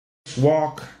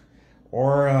walk,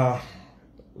 or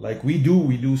like we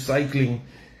do cycling,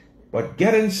 but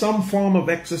get in some form of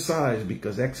exercise,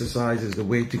 because exercise is the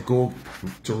way to go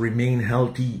to remain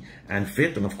healthy and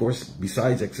fit. And of course,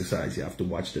 besides exercise, you have to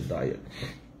watch the diet.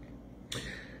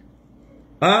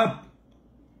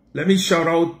 Let me shout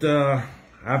out, I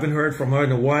haven't heard from her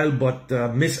in a while, but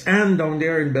Miss Ann down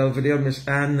there in Belvedere, Miss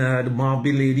Ann, the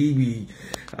Marby lady, we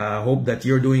hope that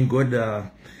you're doing good.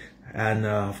 And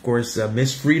of course,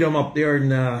 Miss Freedom up there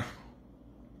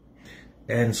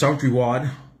in South Reward,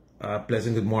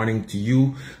 pleasant good morning to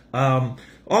you.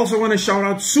 Also want to shout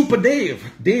out Super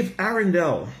Dave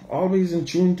Arundel, always in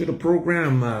tune to the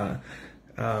program.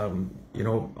 You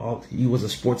know, he was a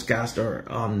sportscaster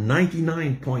on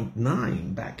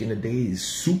 99.9 back in the days.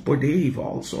 Super Dave,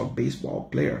 also a baseball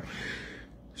player.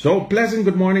 So pleasant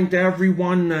good morning to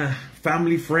everyone,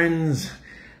 family, friends,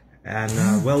 and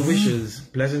well wishes.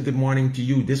 Pleasant good morning to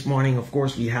you. This morning, of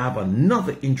course, we have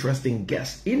another interesting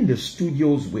guest in the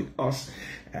studios with us,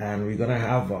 and we're gonna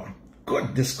have a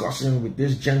good discussion with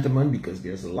this gentleman, because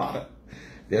there's a lot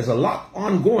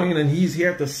ongoing, and he's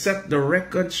here to set the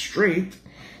record straight.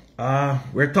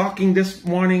 We're talking this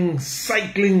morning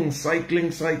cycling,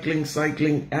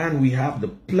 and we have the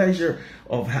pleasure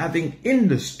of having in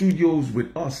the studios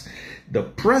with us the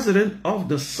president of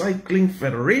the Cycling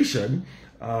Federation,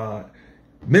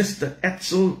 Mr.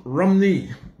 Edsel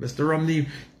Romney. Mr. Romney,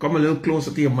 come a little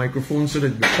closer to your microphone so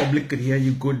that the public could hear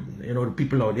you good. You know, the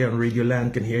people out there on Radio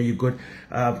Land can hear you good.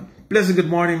 Pleasant good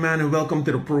morning, man, and welcome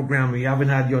to the program. We haven't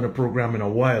had you on the program in a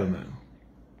while, man.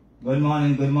 Good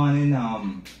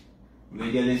morning,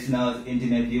 radio listeners,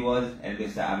 internet viewers, and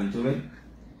Mr. Aventurin.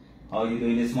 How are you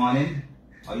doing this morning?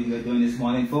 How are you doing this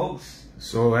morning, folks?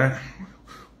 So,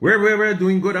 we're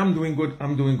doing good. I'm doing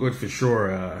good for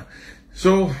sure.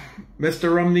 So,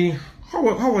 Mr. Romney, how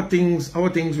are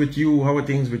things with you? How are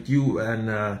things with you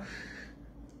and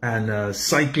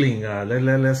cycling?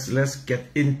 Let's get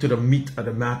into the meat of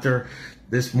the matter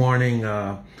this morning.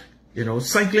 You know,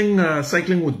 cycling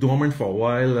was dormant for a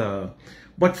while.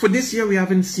 But for this year, we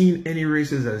haven't seen any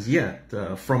races as yet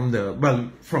from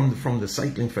the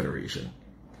Cycling Federation.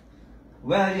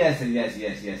 Well, yes.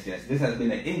 This has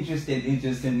been an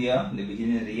interesting year, the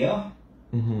beginning of the year.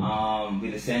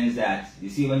 With the sense that, you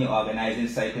see, when you're organizing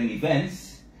cycling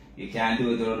events, you can't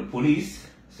do it without the police.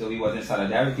 So we was in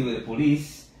solidarity with the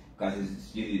police, because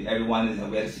everyone is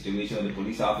aware of the situation with the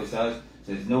police officers.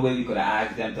 So there's no way we could have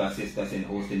asked them to assist us in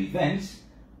hosting events.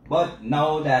 But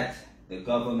now that the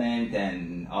government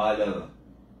and all the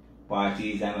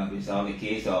parties have resolved the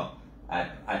case, or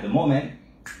at the moment,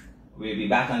 we'll be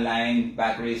back online,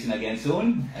 back racing again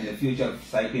soon, and the future of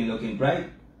cycling looking bright.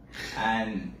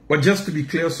 But just to be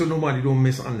clear, so nobody don't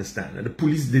misunderstand, the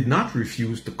police did not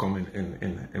refuse to come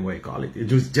in what you call it.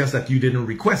 It was just that you didn't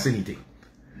request anything.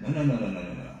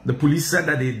 No. The police said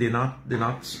that they're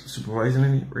not supervising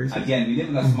any races. Again, we live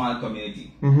in a small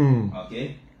community.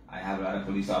 Okay, I have a lot of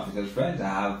police officers friends. I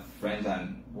have friends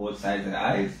on both sides of the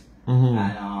aisles,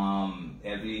 and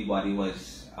everybody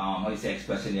was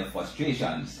expressing their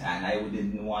frustrations, and I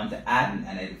didn't want to add, and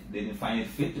I didn't find it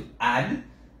fit to add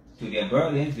to their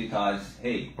burdens, because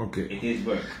hey, okay, it is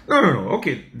work. No.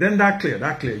 Okay, then that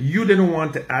clear. You didn't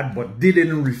want to add, but they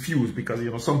didn't refuse, because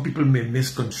you know some people may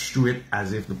misconstrue it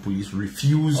as if the police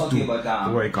refused to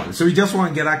what you call it. So we just want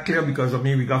to get that clear, because I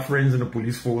mean we got friends in the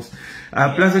police force.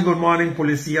 Pleasant good morning,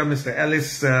 Policia, Mr.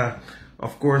 Ellis.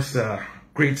 Of course,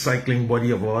 great cycling buddy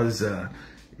of ours.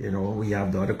 You know, we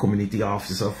have the other community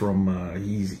officer from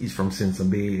he's from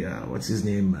Cincinnati. What's his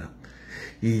name?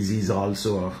 He's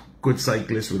also a good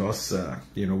cyclist with us.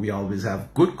 You know, we always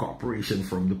have good cooperation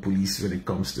from the police when it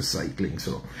comes to cycling.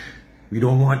 So we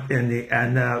don't want any.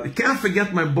 And we can't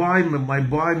forget my boy,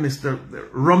 Mr.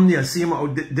 Romney. I see him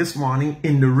out this morning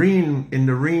in the rain.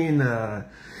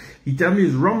 He tell me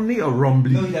it's Romney or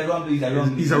Rumbly? No,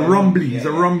 he's a Rumbly.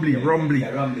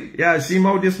 Yeah, I see him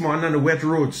out this morning on the wet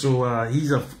road. So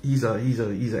he's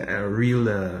a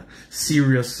real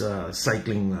serious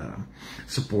cycling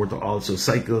supporter. Also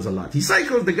cycles a lot. He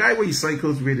cycles. The guy where he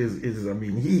cycles with is I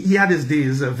mean he had his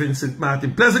days. Vincent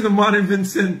Martin. Pleasant good morning,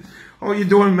 Vincent. How you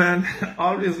doing, man? I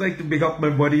always like to big up my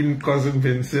buddy and cousin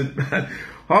Vincent.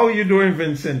 How are you doing,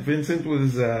 Vincent? Vincent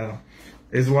was.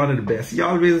 Is one of the best. He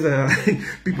always,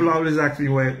 people always ask me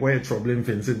why you're troubling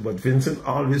Vincent, but Vincent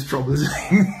always troubles me.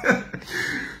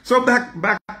 So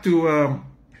back to,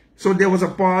 so there was a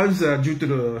pause due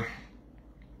to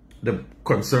the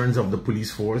concerns of the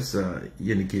police force,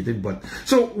 you indicated. But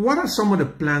so what are some of the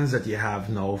plans that you have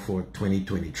now for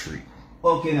 2023?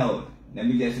 Okay, now let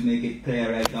me just make it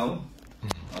clear right now.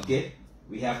 Okay,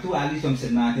 we have 2 athletes from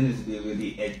St.Maarten who will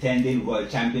be attending World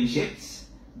Championships.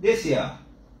 This year,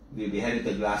 we'll be headed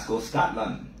to Glasgow,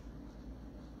 Scotland.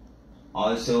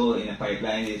 Also in the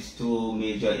pipeline is 2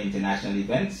 major international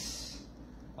events.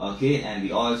 Okay, and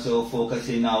we also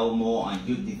focusing now more on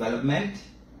youth development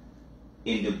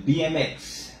in the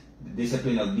BMX, the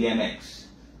discipline of BMX.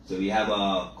 So we have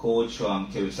a coach from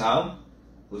Curacao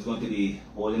who's going to be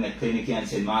holding a clinic here in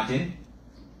St.Maarten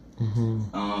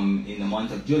in the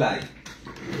month of July.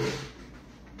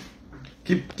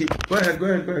 Go ahead.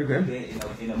 Okay,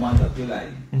 in the month of July.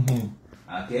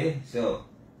 Okay, so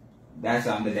that's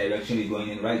the direction we're going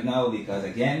in right now, because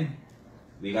again,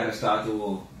 we got to start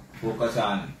to focus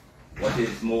on what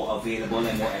is more available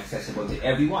and more accessible to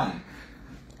everyone.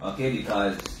 Okay,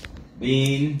 because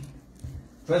being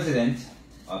president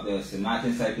of the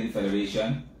St.Maarten Cycling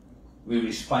Federation, we're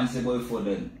responsible for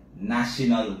the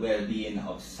national well-being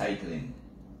of cycling.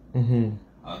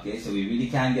 Okay, so we really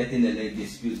can't get in the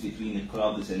disputes between the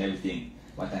clubs and everything,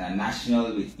 but on a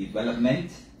national with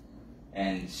development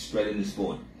and spreading the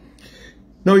sport.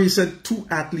 Now, you said 2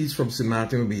 athletes from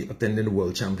St.Maarten will be attending the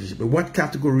World Championship. But what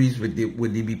categories would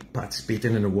they be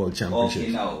participating in the World Championship?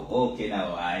 Okay,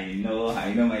 now I know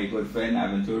my good friend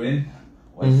Aventurin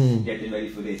was getting ready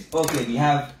for this. Okay, we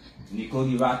have Nico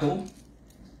Di Rato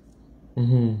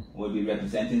will be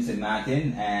representing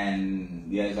St.Maarten,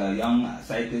 and there's a young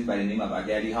cyclist by the name of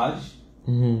Adeli Hodge.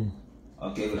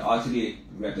 Okay, will also be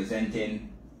representing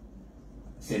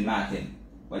St.Maarten.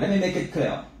 But let me make it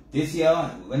clear. This year,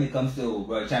 when it comes to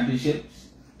World Championships,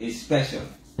 it's special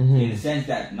in the sense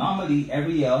that normally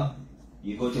every year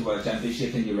you go to World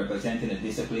Championships and you're representing a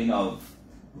discipline of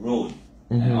road,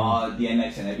 and all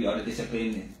BMX and every other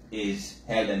discipline is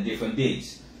held on different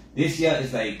dates. This year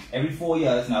is like every 4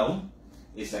 years now.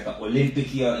 It's like an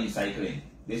Olympic year in cycling.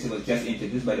 This was just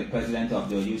introduced by the president of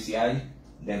the UCI,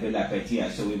 David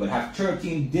Lapetia. So we will have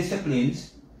 13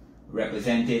 disciplines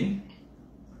representing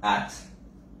at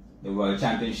the World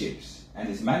Championships, and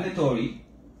it's mandatory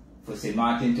for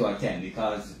St.Maarten to attend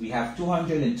because we have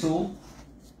 202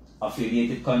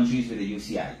 affiliated countries with the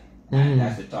UCI, and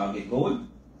that's the target goal.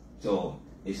 So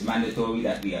it's mandatory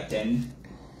that we attend.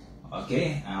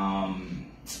 Okay,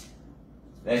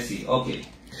 let's see. Okay,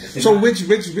 so which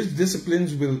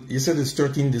disciplines will, you said it's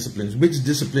 13 disciplines, which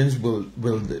disciplines will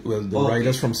the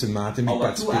riders from St.Maarten be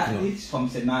participating on? Our 2 athletes from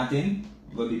St.Maarten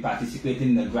will be participating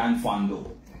in the Grand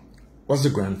Fondo. What's the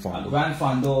Grand Fondo? A Grand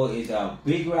Fondo is a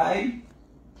big ride,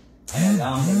 and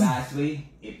along the last way,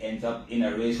 it ends up in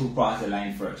a race who crossed the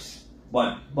line first.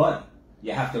 But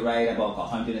you have to ride about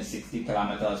 160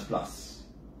 kilometers plus.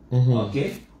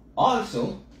 Okay.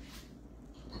 Also,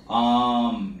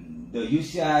 the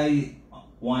UCI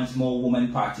wants more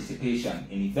women participation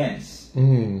in events.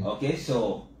 Okay,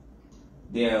 so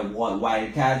there are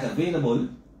wildcards available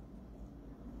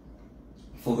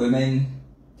for women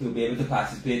to be able to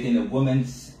participate in the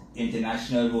Women's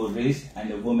International Road Race and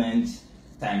the Women's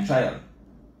Time Trial.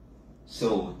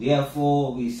 So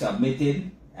therefore, we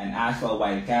submitted and asked for a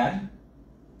wild card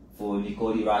for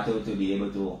Nico Di Rato to be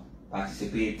able to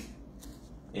participate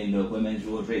in the Women's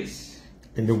Road Race.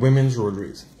 In the Women's Road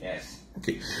Race? Yes.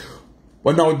 Okay.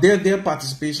 Well, now their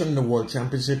participation in the World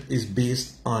Championship is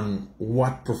based on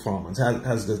what performance?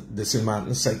 Has the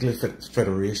St.Maarten Cycling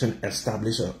Federation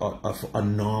established a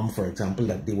norm, for example,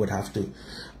 that they would have to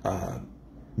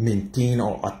maintain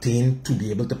or attain to be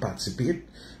able to participate?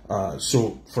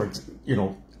 So,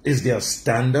 is there a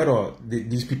standard, or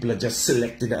these people are just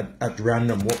selected at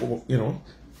random? No.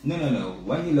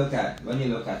 When you look at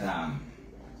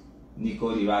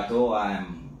Nico Di Rato,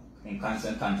 I'm in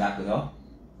constant contact with her.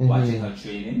 Watching her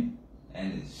training,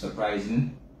 and it's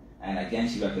surprising. And again,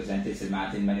 she represented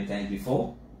St.Maarten many times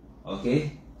before.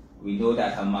 Okay, we know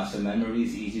that her muscle memory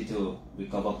is easy to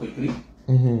recover quickly.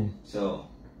 So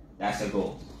that's a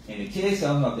goal. In the case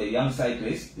of the young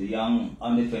cyclist, the young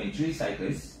under 23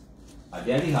 cyclist,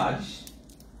 Adeli Hodge,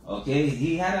 okay,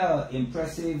 he had an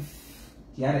impressive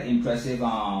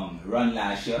run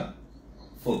last year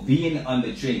for being on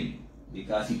the train,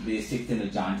 because he placed 6th in the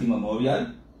John T. Memorial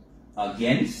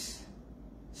against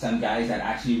some guys that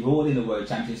actually rode in the World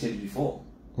Championships before.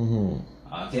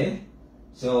 Okay,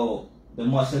 so the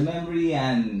muscle memory,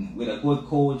 and with a good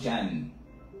coach and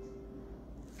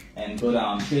good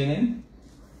training,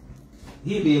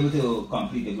 he'll be able to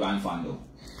complete the Grand Fondo.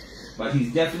 But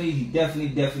he's definitely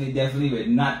we're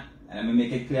not, and let me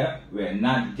make it clear, we're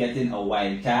not getting a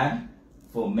wild card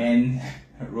for men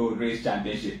road race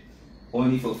championship,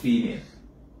 only for female.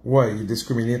 Why? You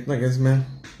discriminating against men?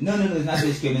 No, it's not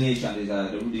discrimination. It's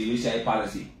the UCI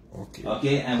policy.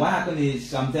 Okay, and what happened is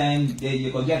sometimes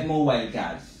you could get more wild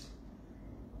cards,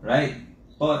 right?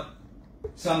 But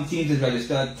some teams has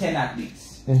registered 10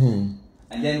 athletes. And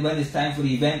then when it's time for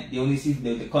the event, they only see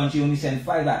the country only send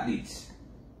 5 athletes.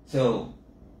 So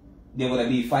there would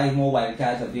be 5 more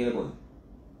wildcards available.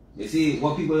 You see,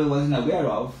 what people wasn't aware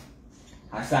of,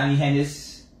 Hassani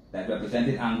Hennis, that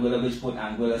represented Anguilla, which put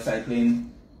Anguilla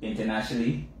cycling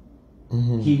internationally,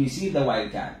 he received a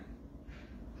wildcard.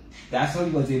 That's how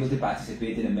he was able to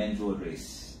participate in the men's road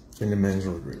race. In the men's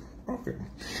road race. Okay.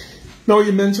 Now,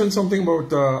 you mentioned something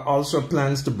about also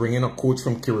plans to bring in a coach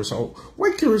from Curacao.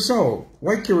 Why Curacao?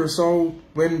 Why Curacao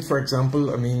when, for example,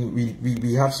 I mean,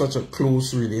 we have such a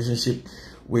close relationship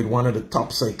with one of the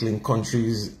top cycling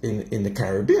countries in the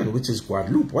Caribbean, which is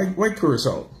Guadeloupe. Why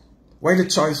Curacao? Why the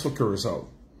choice for Curacao?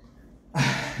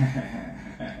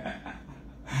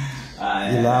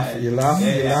 You laugh.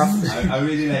 I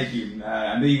really like him.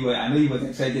 I know he was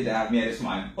excited to have me at this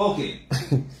morning. Okay.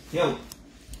 Yo,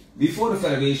 before the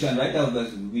federation, right,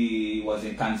 we was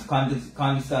in constant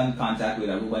contact with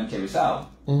Aruba and Curacao.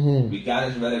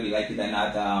 Regardless of whether we like it or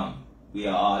not, we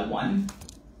are all one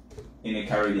in the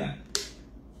Caribbean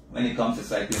when it comes to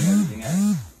cycling and everything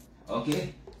else.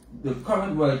 Okay? The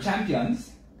current world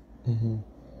champions,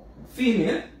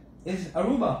 female, is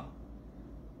Aruba.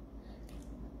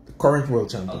 The current world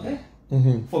champion. Okay?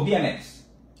 For BMX.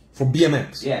 For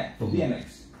BMX? Yeah, for BMX.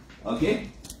 Okay?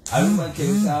 Aruba and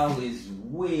Curacao is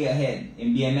way ahead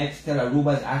in BMX. Till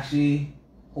Aruba is actually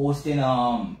hosting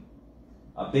a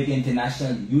big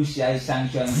international UCI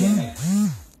sanctioned BMX,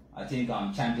 I think,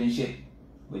 championship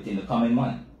within the coming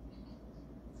month.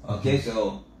 Okay,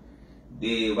 so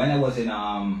when I was in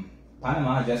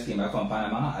Panama, I just came back from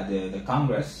Panama at the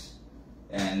Congress,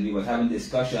 and we was having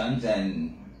discussions,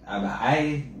 and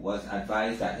I was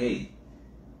advised that, hey,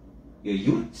 your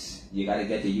youths, you got to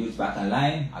get the youths back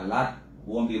online. A lot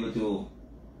won't be able to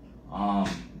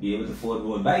afford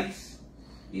road bikes.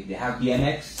 If they have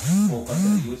BMX, focus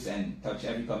on the youths and touch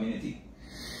every community.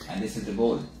 And this is the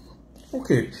goal.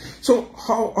 Okay, so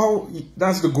how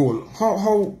that's the goal.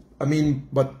 How I mean,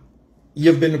 but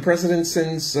you've been the president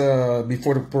since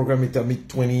before the program. You tell me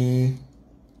 20.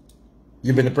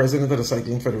 You've been the president of the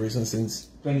Cycling Federation since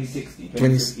 2015,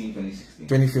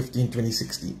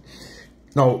 2016.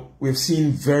 Now, we've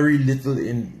seen very little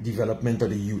in development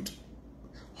of the youth.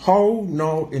 How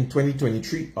now in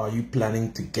 2023 are you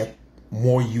planning to get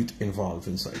more youth involved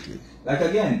in cycling? Like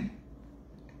again,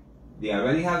 they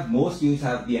already have, most youth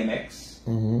have BMX,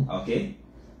 okay?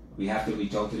 We have to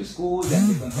reach out to the schools and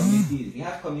different communities. We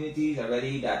have communities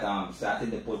already that started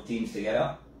to put teams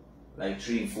together, like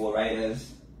 3 and 4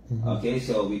 riders. Okay,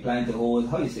 so we plan to hold,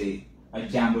 how you say, a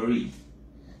jamboree.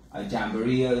 A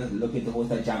jamboree, looking to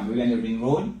host a jamboree on the ring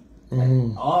road.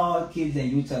 All kids and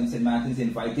youths on St. Martin's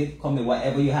invited, come with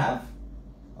whatever you have.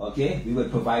 Okay, we will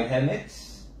provide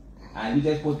helmets. And we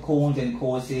just put cones and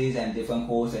courses and different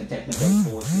courses and technical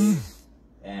courses.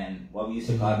 And what we used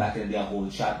to call back in the day a whole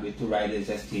shot with 2 riders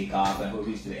just take off and who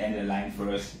reach to the end of the line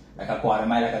first. Like a quarter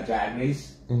mile, like a drag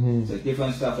race. So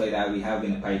different stuff like that we have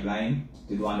in the pipeline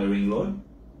to do on the ring road.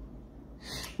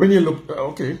 When you look,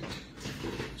 okay,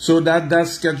 so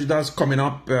that's scheduled, that's coming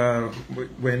up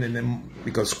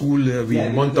because school we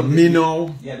in the month of May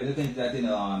now. Yeah, we're looking at that in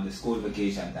the school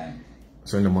vacation time.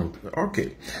 So in the month,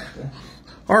 okay.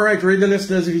 All right, radio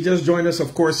listeners, if you just joined us,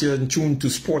 of course, you're in tune to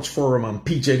Sports Forum on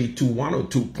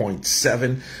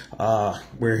PJD2102.7.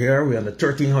 We're here. We're on the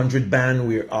 1300 band.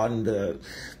 We're on the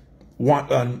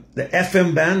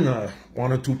FM band,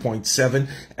 102.7,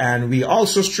 and we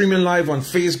also streaming live on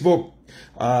Facebook.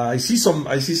 I see some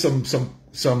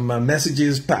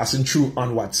messages passing through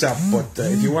on WhatsApp, but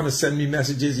if you want to send me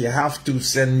messages, you have to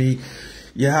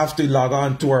log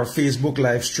on to our Facebook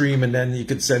live stream, and then you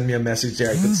could send me a message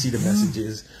there. I could see the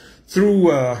messages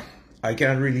through. I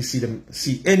can't really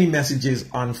see any messages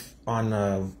on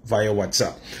via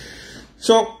WhatsApp.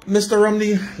 So, Mr.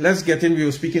 Romney, let's get in. We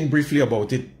were speaking briefly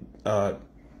about it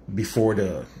before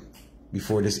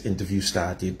this interview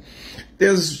started.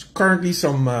 There's currently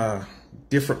some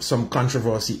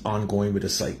controversy ongoing with the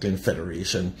Cycling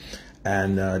Federation,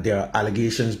 and there are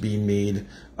allegations being made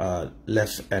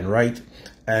left and right.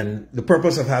 And the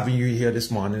purpose of having you here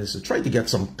this morning is to try to get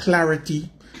some clarity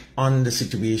on the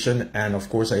situation. And of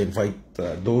course, I invite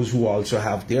those who also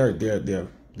have their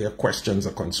questions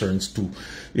or concerns to,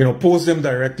 post them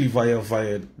directly via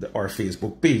our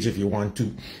Facebook page if you want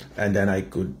to, and then I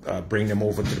could bring them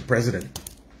over to the president.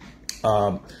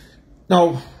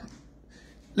 Now,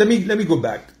 let me go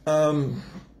back.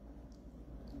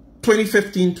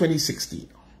 2015, 2016.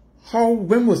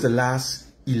 When was the last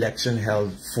election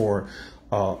held for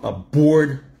a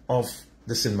board of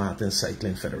the St. Maarten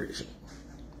Cycling Federation?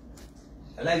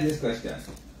 I like this question.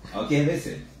 Okay,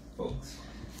 listen, folks.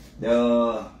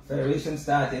 The federation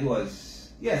started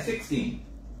was 16.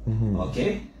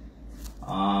 Okay.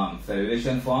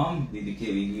 Federation formed.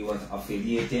 We was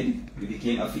affiliated. We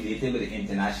became affiliated with the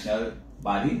international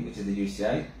body, which is the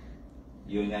UCI,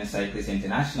 Union Cyclists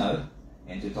International,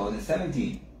 in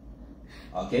 2017.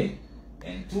 Okay.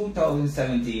 In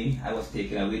 2017, I was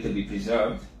taken away to be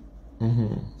preserved.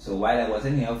 So while I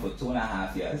wasn't here for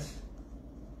 2.5 years,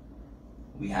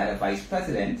 we had a vice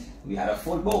president, we had a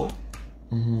full board.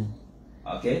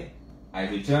 Okay, I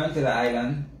returned to the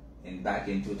island back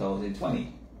in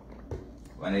 2020.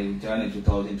 When I returned in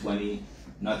 2020,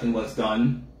 nothing was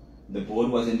done. The board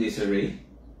was in disarray.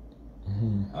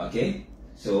 Okay,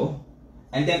 so,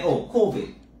 and then,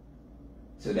 COVID.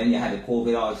 So then you had the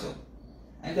COVID also.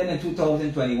 And then in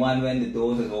 2021, when the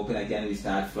doors was open again, we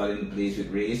started flooding the place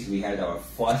with race. We had our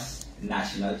first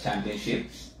national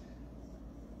championships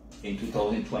in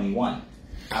 2021.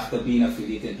 After being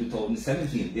affiliated in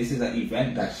 2017, this is an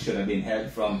event that should have been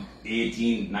held from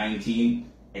 18, 19,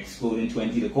 excluding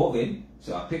 20 to COVID.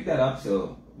 So I picked that up.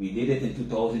 So we did it in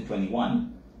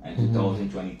 2021 and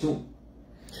 2022.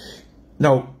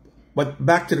 Now, but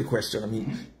back to the question. I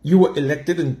mean, you were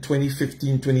elected in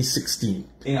 2015, 2016.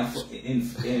 In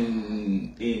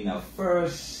a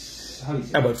first, how do you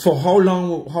say? Yeah, but for how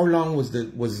long? How long was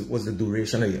the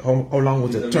duration? How long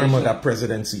was the term of that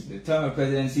presidency? The term of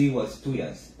presidency was 2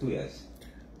 years. 2 years.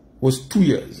 Was 2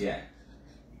 years. Yeah.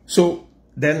 So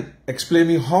then, explain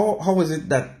me how was it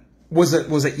that was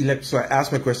an election? So I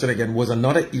asked my question again. Was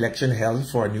another election held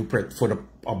for a new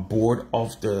a board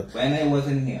of the? When I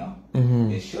wasn't here,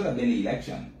 there should have been an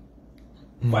election.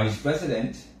 Vice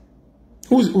president.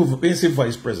 When you say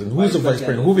vice president, who's the vice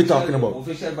president? Who are we talking about?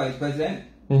 Official vice president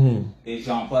is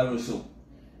Jean-Paul Rousseau.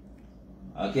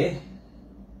 Okay?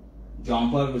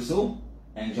 Jean-Paul Rousseau,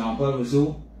 and Jean-Paul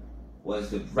Rousseau was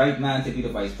the right man to be the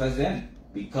vice president,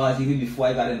 because even before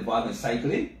I got involved in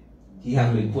cycling, he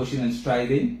had been pushing and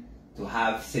striving to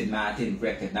have St.Maarten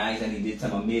recognized, and he did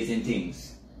some amazing things.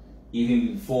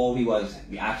 Even before we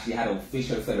actually had an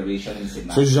official federation in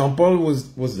St.Maarten. So Jean-Paul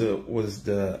was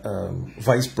the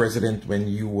vice president when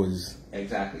you was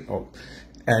exactly. Oh,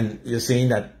 and you're saying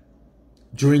that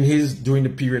during the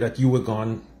period that you were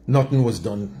gone, nothing was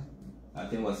done.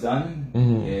 Nothing was done.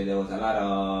 Yeah, there was a lot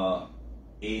of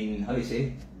how do you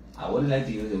say? I wouldn't like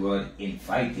to use the word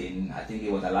infighting. I think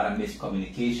it was a lot of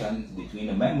miscommunication between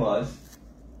the members.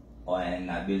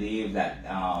 And I believe that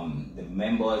the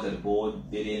members of the board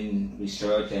didn't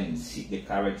research and seek the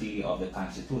clarity of the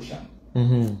Constitution.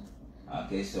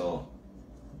 Okay, so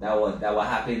that what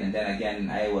happened, and then again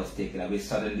I was taken away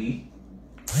suddenly.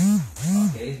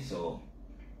 Okay, so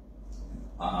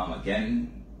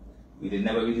again we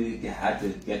never really had to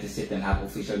get to sit and have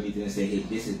official meetings and say, hey,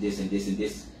 this is this and this and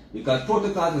this, because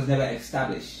protocol was never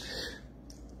established.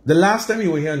 The last time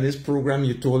you were here on this program,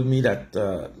 you told me that.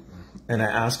 And I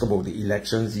asked about the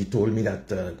elections. He told me that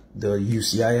the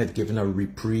UCI had given a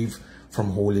reprieve from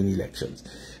holding elections.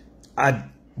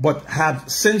 But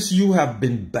since you have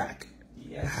been back,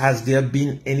 has there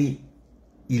been any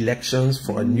elections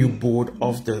for a new board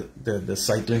of the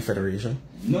Cycling Federation?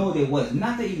 No, there was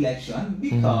not an election,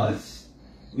 because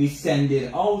we sent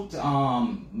it out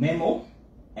memo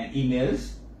and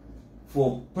emails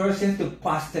for persons to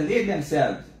postulate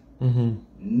themselves.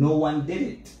 No one did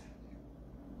it.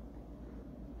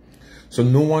 So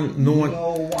no one.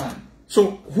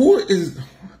 So who is?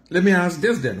 Let me ask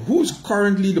this then: who's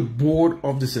currently the board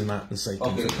of the St.Maarten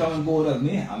Cycling? Okay, the current board of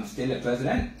me. I'm still the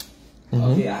president.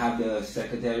 Okay, I have the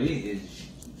secretary is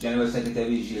General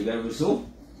Secretary Gilbert Rousseau.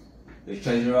 The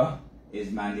treasurer is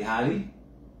Mandy Halley.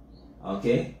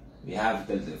 Okay, we have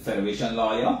the federation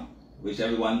lawyer, which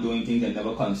everyone doing things and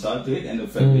never consult with, and the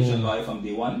federation lawyer from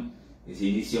day one is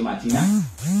Edsel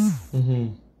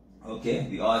Romney. Okay,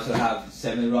 we also have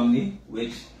Edsel Romney,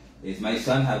 which is my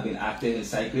son, have been active in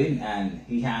cycling, and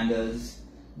he handles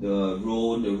the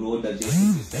road logistics,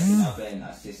 is stepping up and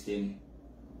assisting.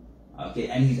 Okay,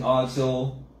 and he's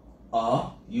also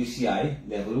a UCI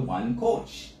level 1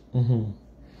 coach.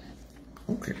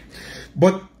 Okay,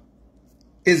 but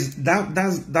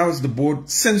that was the board.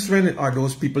 Since when are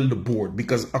those people the board?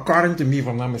 Because according to me, if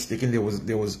I'm not mistaken, there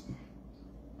was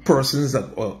persons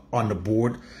that were on the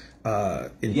board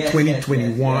in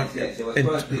 2021.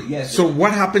 So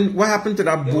what happened to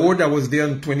that board that was there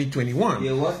in 2021?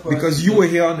 Because you were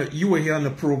here on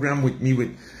the program with me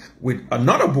with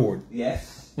another board.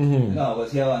 Yes. No, I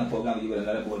was here on the program with you with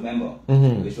another board member,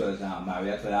 which was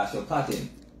Maria Cotton,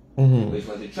 which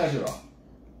was the treasurer.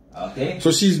 Okay.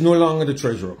 So she's no longer the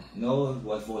treasurer. No,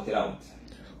 was voted out.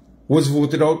 Was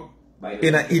voted out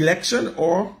In an election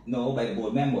or? No, by the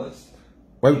board members.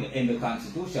 Well, in the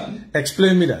Constitution.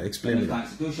 Explain me that. Explain me that. In the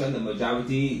Constitution, the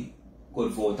majority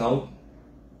could vote out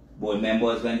board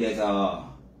members when there's a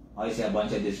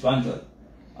bunch of disgruntled.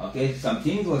 Okay, some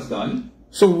things was done.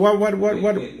 So what? Okay,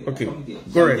 go ahead.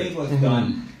 Some things was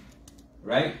done,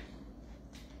 right?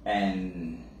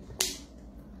 And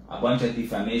a bunch of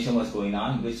defamation was going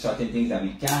on with certain things that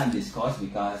we can't discuss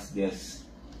because there's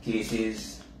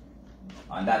cases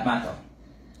on that matter.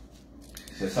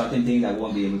 So certain things I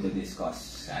won't be able to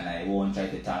discuss, and I won't try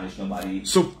to tarnish nobody.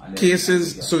 So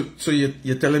cases. So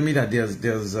you're telling me that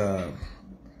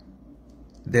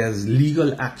there's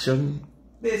legal action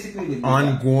basically with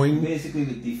ongoing, basically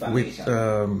with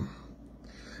defamation.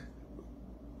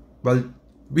 Well,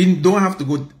 we don't have to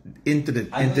go into the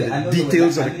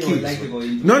details of the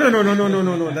case. No.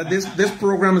 That this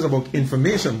program is about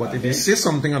information. But if you say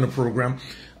something on the program,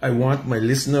 I want my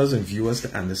listeners and viewers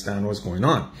to understand what's going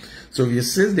on. So if you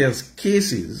say there's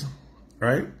cases,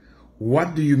 right?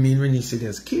 What do you mean when you say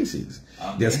there's cases?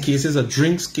 Okay. There's cases of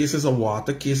drinks, cases of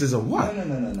water, cases of what?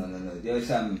 No.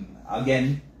 There's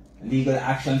again, legal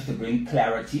actions to bring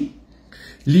clarity.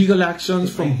 Legal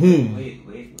actions from whom? Wait.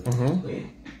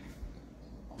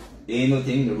 Ain't no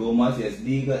thing, the rumors, there's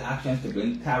legal actions to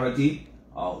bring clarity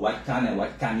of what can and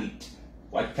what can eat.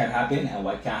 What can happen and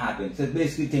what can't happen. So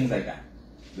basically things like that.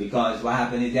 Because what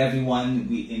happened is everyone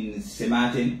in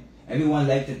St.Maarten, everyone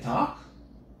like to talk,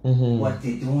 but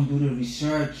they don't do the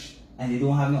research and they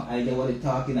don't have no idea what they're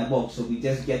talking about. So we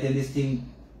just getting this thing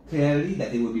clearly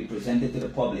that they will be presented to the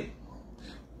public.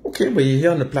 Okay, but you're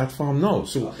here on the platform now,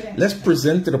 so let's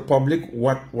present to the public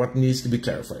what needs to be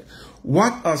clarified.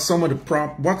 What are some of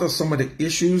the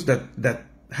issues that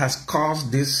has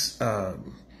caused this?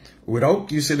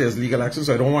 Without you say there's legal action,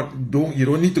 so you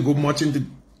don't need to go much into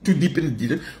too deep in the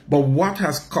detail. But what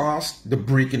has caused the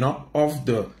breaking up of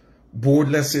the board?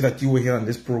 Let's say that you were here on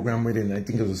this program within, I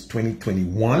think it was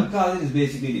 2021. What causes is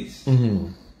basically this: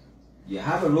 you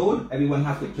have a road, everyone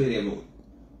has to play their road.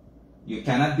 You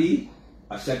cannot be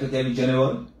a Secretary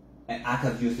General and act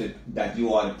as if that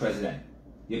you are the president.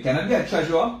 You cannot be a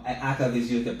treasurer and act as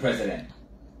if you're the president.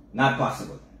 Not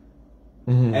possible.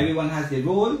 Everyone has their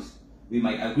roles. We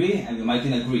might agree and we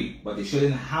mightn't agree, but it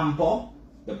shouldn't hamper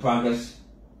the progress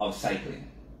of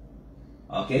cycling.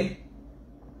 Okay?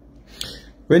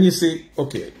 When you say,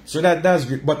 okay, so that's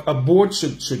great, but a board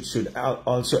should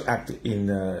also act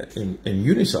in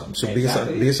unison, so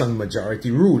based on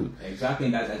majority rule. Exactly,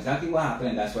 and that's exactly what happened,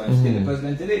 and that's why I'm still the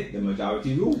president today, the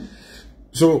majority rule.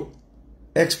 So,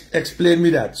 explain me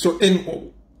that. So,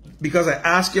 because I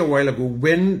asked you a while ago,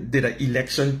 when did an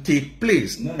election take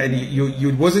place?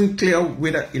 You wasn't clear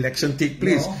when an election take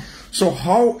place. No. So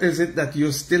how is it that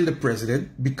you're still the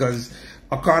president? Because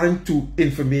according to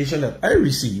information that I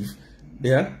received,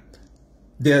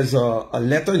 there's a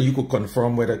letter, you could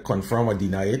confirm whether confirm or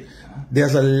deny it.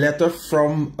 There's a letter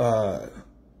from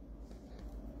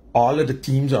all of the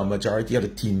teams or majority of the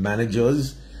team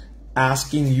managers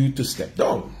asking you to step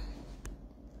down.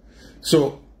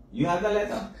 So you have the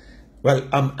letter? Well,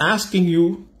 I'm asking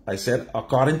you, I said,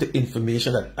 according to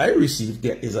information that I received,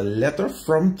 there is a letter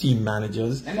from team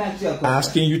managers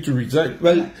asking you to resign.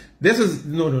 Well, this is,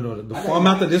 no. The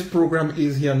format of this program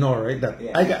is here now, right? That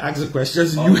I can ask the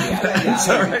questions, you have to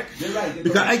answer, right? You're right.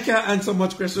 Because I can't answer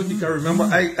much questions because remember,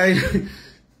 Let me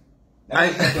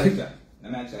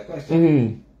ask you a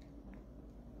question.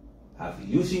 Have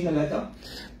you seen the letter?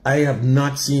 I have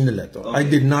not seen the letter. I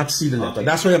did not see the letter.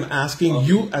 That's why I'm asking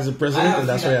you as a president, and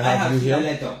that's why I have you here. The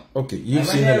letter. Okay, you've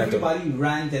seen the letter. Everybody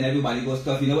rant and everybody goes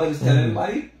stuff. You know what I tell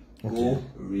everybody? Go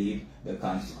read the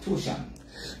Constitution.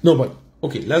 No, but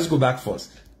okay, let's go back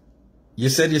first. You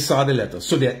said you saw the letter,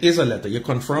 so there is a letter. You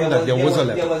confirmed that there was a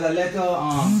letter. There was a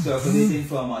letter circulating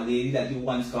from a lady that you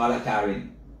once called a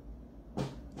Karen.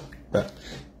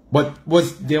 But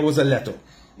there was a letter.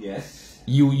 Yes.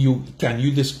 Can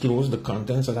you disclose the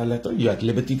contents of that letter? You at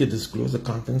liberty to disclose the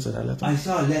contents of that letter? I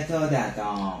saw a letter that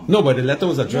No, but the letter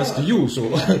was addressed to you,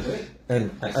 so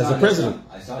and as a president.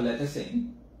 I saw a letter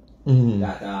saying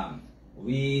that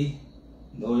we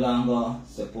no longer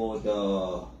support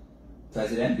the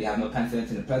president. We have no confidence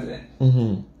in the president.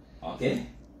 Okay.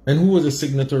 And who was the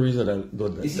signatories of that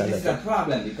letter? This is a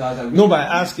problem because no, but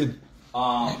I asked it.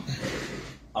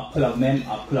 A club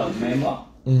member.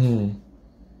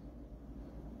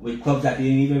 With clubs that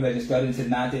didn't even register in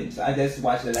St.Maarten. So I just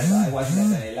watched the letter. I watched the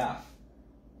letter and I laughed.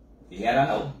 You hear that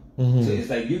now? So it's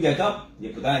like you get up, you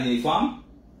put on your uniform.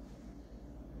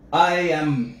 I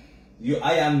am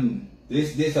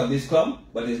this club,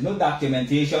 but there's no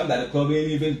documentation that the club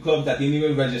ain't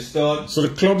even registered. So the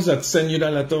clubs that send you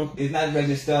that letter is not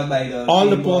registered by the... All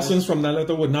the persons from that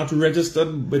letter were not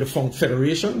registered with the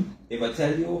federation? If I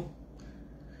tell you...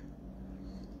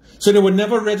 So they were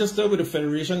never registered with the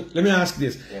federation? Let me ask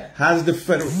this. Yeah. Has the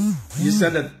you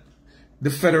said that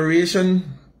the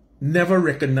federation never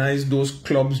recognized those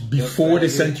clubs before they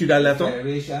sent you that letter? The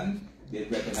federation, they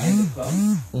recognized the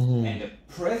clubs, and the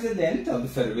president of the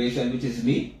federation, which is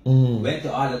me, went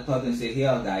to all the clubs and said,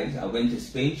 here guys, I went to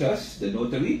Spain Church, the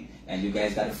notary, and you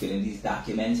guys got to fill in these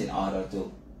documents in order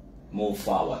to move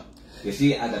forward. You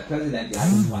see, as a president, you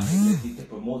have responsibility to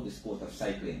promote the sport of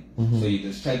cycling. So you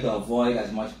just try to avoid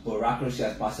as much bureaucracy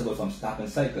as possible from stopping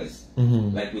cyclists.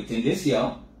 Like within this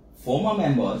year, former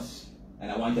members, and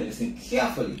I want you to listen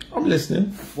carefully. I'm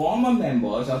listening. Former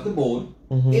members of the board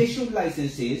issued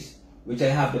licenses, which I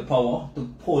have the power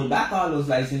to pull back all those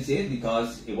licenses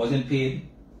because it wasn't paid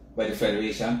by the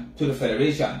federation to the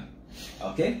federation.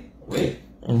 Okay? Wait.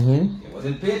 It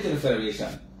wasn't paid to the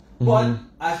federation. But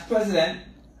as president,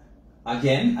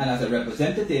 again, and as a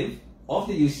representative of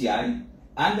the UCI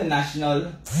and the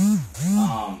National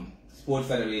Sport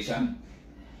Federation,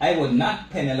 I would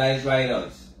not penalize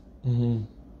riders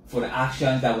for the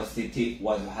actions that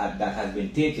has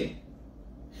been taken.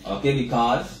 Okay,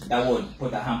 because that would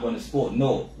put a hamper on the sport.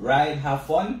 No, ride, have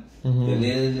fun. The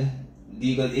little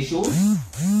legal issues,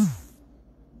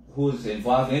 who's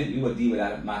involved in it, we will deal with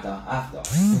that matter after.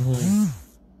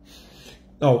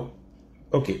 Oh,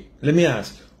 okay. Let me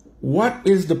ask. What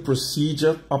is the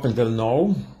procedure up until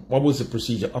now? What was the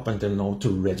procedure up until now to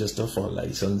register for a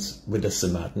license with the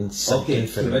St.Maarten Cycling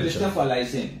Federation? To register for a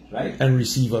license, right? And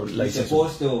receive a license. You're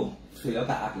supposed to fill out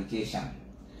an application.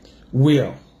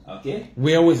 Where? Okay.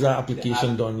 Where was that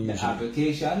application done usually? The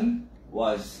application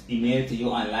was emailed to you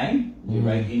online. You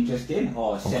write interested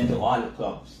or sent to all the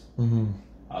clubs.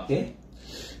 Okay.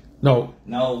 No.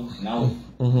 Now,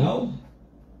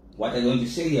 what I'm going to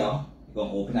say here, you're going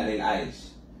to open a little eyes.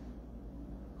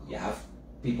 You have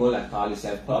people that call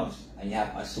themselves clubs, and you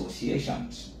have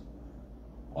associations.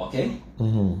 Okay?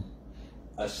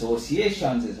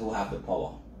 Associations is who have the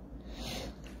power.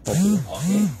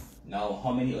 Okay? Now,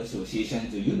 how many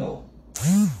associations do you know?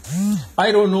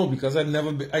 I don't know because I've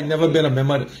never been a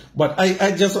member. But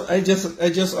I just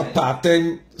a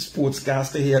part-time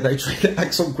sportscaster here. I try to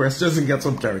ask some questions and get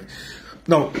some clarity.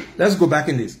 Now, let's go back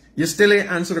in this. You still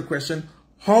ain't answer the question.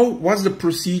 What's the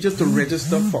procedure to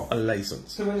register for a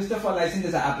license? To register for a license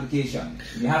is an application.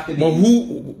 You have to be...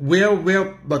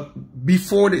 But but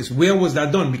before this, where was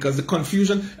that done? Because the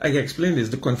confusion, I can explain this,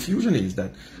 the confusion is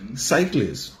that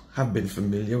cyclists have been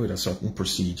familiar with a certain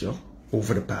procedure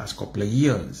over the past couple of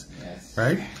years. Yes.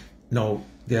 Right? Now,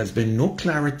 there's been no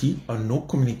clarity or no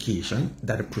communication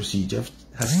that the procedure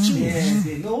has changed.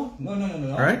 Yeah, no.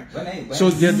 Right? So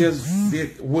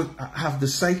have the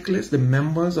cyclists, the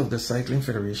members of the Cycling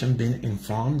Federation, been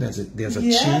informed that there's a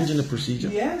change in the procedure?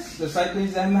 Yes, the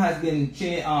cyclism has been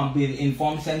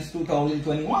informed since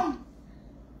 2021.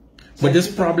 But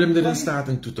this problem didn't start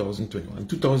in 2021.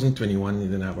 2021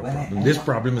 didn't have a problem. This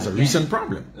problem is a recent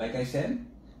problem. Like I said,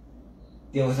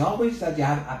 there was always that you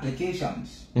have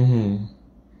applications.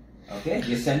 Okay,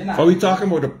 you're sending an application. Are we talking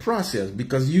about the process?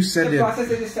 Because you said the process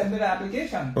is to send the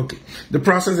application. Okay, the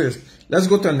process is, let's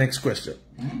go to the next question.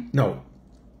 Now,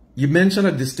 you mentioned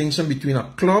a distinction between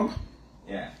a club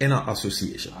and an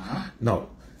association. Now,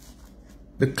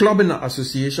 the club and the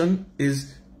association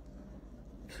is...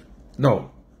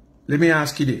 Now, let me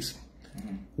ask you this.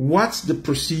 What's the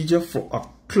procedure for a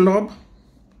club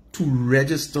to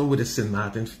register with the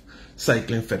St.Maarten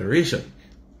Cycling Federation?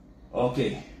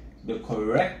 Okay, the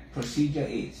correct procedure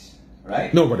is,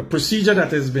 right? No, but the procedure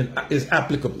that is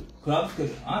applicable. Clubs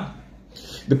could,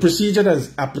 the procedure that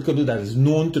is applicable, that is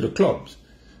known to the clubs.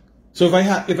 So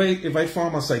if I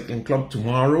form a cycling club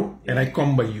tomorrow and I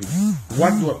come by you,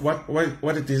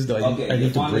 what it is that I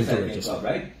need to bring to register? Club,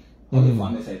 right? You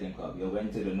formed a cycling club. You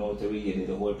went to the notary, you did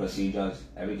the whole procedures,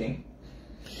 everything.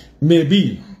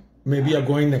 Maybe you're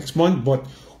going next month, but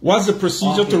what's the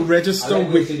procedure to register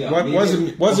with?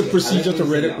 What's the procedure to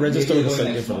register with the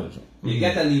Cycling Federation? You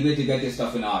get a leave it to get your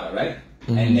stuff in order, right?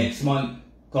 And next month,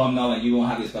 come now and you won't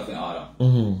have your stuff in order.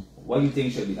 What do you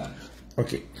think should be done?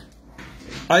 Okay,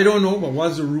 I don't know, but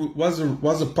what's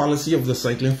the policy of the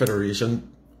Cycling Federation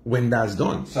when that's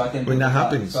done? When that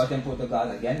happens? Certain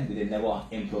protocols again, we never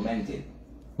implemented.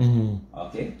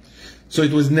 Okay. So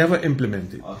it was never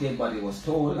implemented. Okay, but it was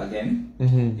told again.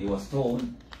 It was told.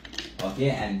 Okay,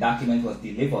 and document was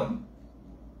delivered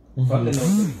from the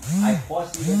notary. I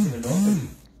first went to the notary.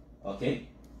 Okay,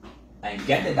 and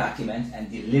get the documents and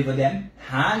deliver them,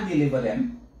 hand deliver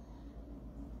them,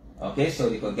 okay, so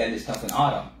they could get this stuff in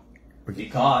order.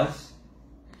 Because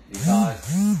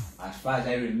as far as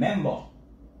I remember,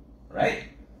 right,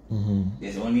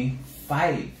 there's only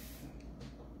 5.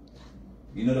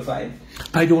 You know the 5?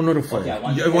 I don't know the 5. Okay, I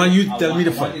want you to tell me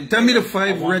the 5. Tell me the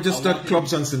 5 registered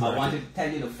clubs on St. Maarten. I want to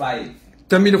tell you the 5.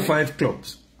 Tell me the 5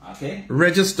 clubs. Okay.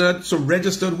 Registered, so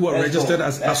registered who are registered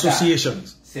as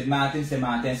associations. St.Maarten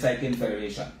Cycling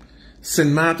Federation.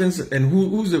 St.Maarten's, and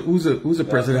who's the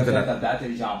president of that? Of that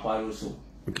is Jean-Paul Rousseau.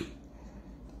 Okay.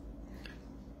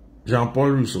 Jean-Paul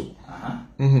Rousseau.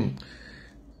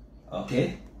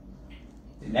 Okay.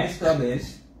 The next club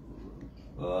is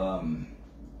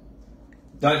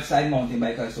Dutch Side Mountain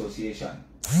Bike Association.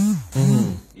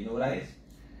 You know what that is?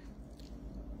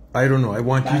 I don't know. I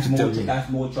want you to tell me. That's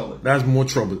more trouble. That's more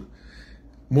trouble.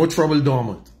 More trouble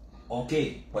dormant.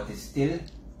 Okay, but it's still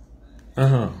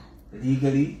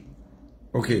legally.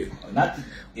 Okay.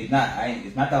 It's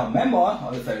not a member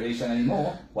of the federation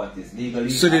anymore, but it's legally.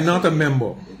 So they're not a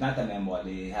member. It's not a member.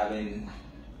 They haven't,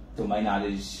 to my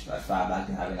knowledge, as far back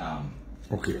they haven't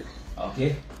Okay.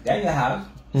 Okay. Then you have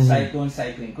Cyclone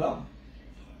Cycling Club.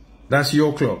 That's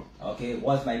your club. Okay,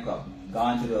 what's my club?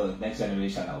 Gone to the next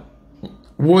generation now.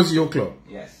 Was your club?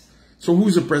 Yes. So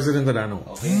who's the president of that now?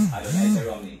 Okay, Edsel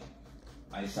Romney,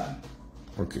 my son.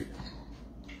 Okay.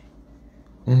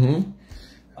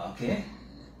 Okay.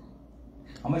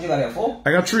 How much you got there for?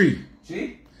 I got 3.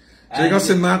 3? So you got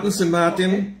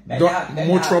St.Maarten, okay.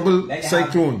 More Trouble,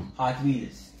 Cyclone. Hot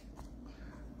Wheels.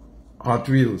 Hot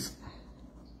Wheels.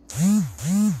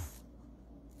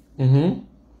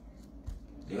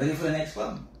 You ready for the next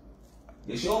club?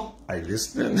 You sure? I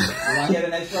listen. You want to hear the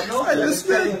next club now? I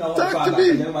listen. Talk to me.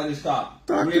 Everybody stop.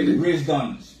 Talk to me. Raise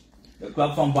Guns. The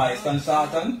club from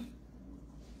St.Maarten.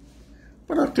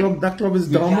 But that club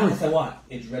is You dormant. can't say what?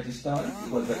 It's registered.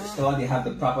 It was registered. They have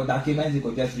the proper documents. It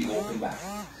could just reopen back.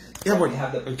 Yeah, but they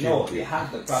have the they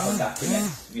have the proper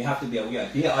documents. We have to be aware.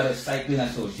 They are the cycling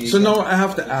association. So now I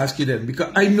have to ask you then,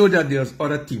 because I know that there's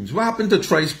other teams. What happened to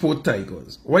Tri-Sport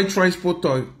Tigers? Why Tri-Sport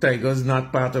Tigers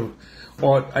not part of,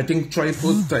 or I think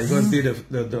Tri-Sport Tigers did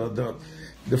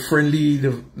the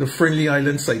friendly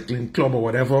island cycling club or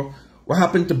whatever. What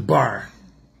happened to Bar?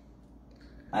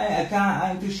 I can't.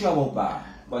 I'm too sure about Bar,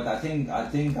 but I think I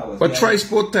was. But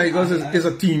Tri-Sport Tigers is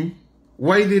a team.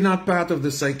 Why they not part of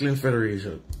the Cycling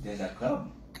Federation? There's a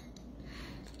club.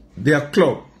 They are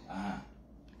club.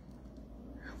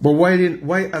 But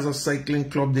why as a cycling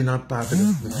club they not part of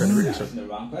the federation? That's the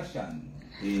wrong question.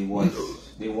 They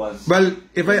was. Well,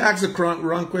 if I ask the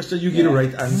wrong question, you get the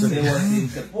right answer. They was in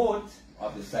support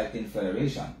of the Cycling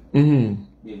Federation.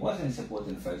 They wasn't in support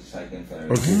of the Cycling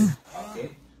Federation. Okay.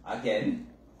 Again,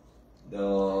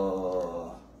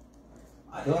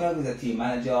 I don't know if it's a team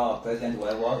manager or president,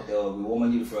 whatever, the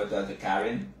woman you refer to as the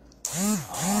Karen.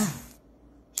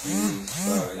 She's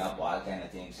stirring up all kind of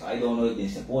things. So I don't know if they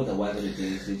support or whatever it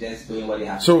is. They're just doing what they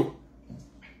have to. So,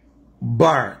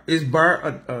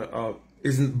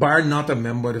 isn't Bar not a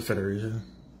member of the federation?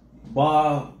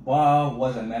 Bar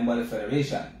was a member of the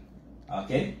federation.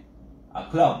 Okay? A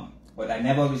club. But I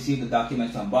never received the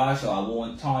documents from Bar, so I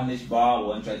won't tarnish Bar. I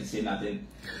won't try to say nothing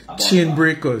about Chain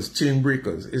Breakers.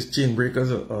 Is Chain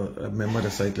Breakers a member of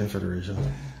the Cycling Federation?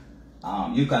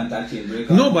 You contact Chain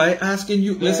Breakers. No, but I asking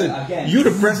you, listen, again, you're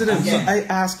the president, so I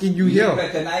asking you here. You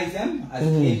recognize them as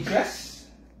interests,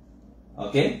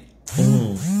 okay?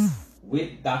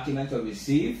 With documents are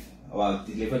received or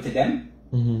delivered to them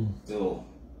to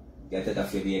get it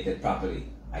affiliated properly.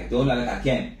 I don't know that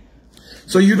again.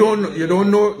 So you don't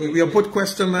know, we put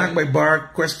question mark by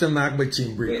Bar, question mark by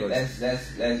Chain Breakers.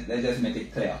 Let's just make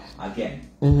it clear again.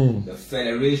 The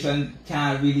federation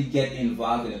can't really get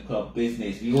involved in the club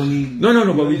business. We only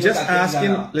but we just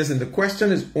asking. Listen, the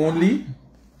question is only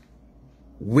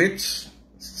which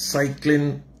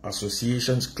cycling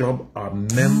associations club are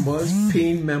members,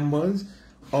 paying members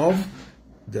of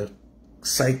the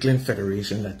cycling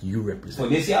federation that you represent.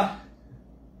 For this year?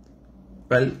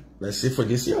 Well, let's say for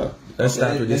this year. Let's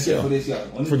start with this year. For this year.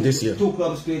 For this year. 2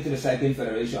 clubs pay to the Cycling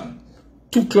Federation.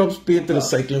 2 clubs pay to the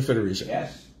Cycling Federation.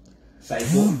 Yes.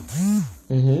 Cyclone.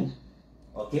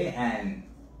 Okay, and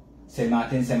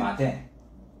St.Maarten.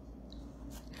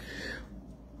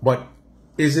 But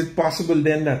is it possible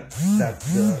then that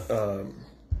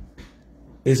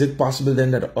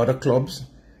other clubs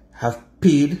have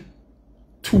paid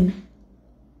through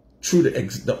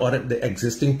the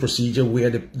existing procedure where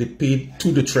they paid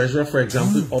to the treasurer, for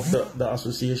example, of the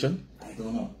association? I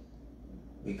don't know,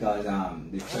 because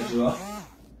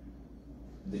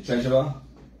the treasurer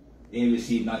didn't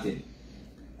receive nothing.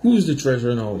 Who's the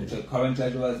treasurer now? The current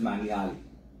treasurer is Mandy Ali.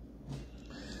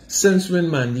 Since when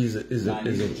Mandy is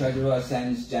the treasurer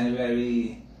since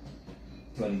January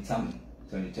 20-something,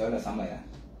 23rd or something like that.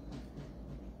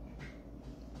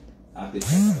 I don't want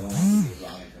to give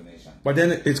wrong information. But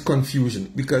then it's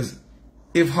confusion because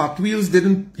if Hot Wheels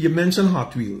didn't, you mentioned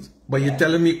Hot Wheels, but you're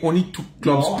telling me only 2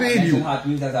 clubs paid you. Hot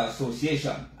Wheels as an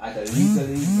association, as a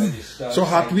legally registered. So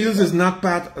Hot Wheels is not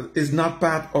part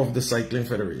of the Cycling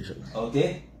Federation.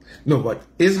 Okay. No, but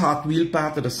is Hot Wheel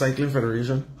part of the Cycling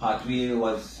Federation? Hot Wheel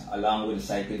was along with the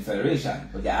Cycling Federation,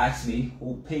 but they asked me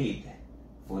who paid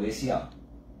for this year.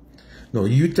 No,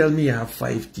 you tell me you have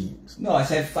 5 teams. No, I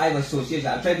said 5 associations.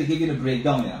 I tried to give you the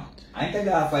breakdown now. I think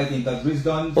I have 5 teams because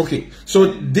Wisdom. Okay,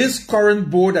 so this current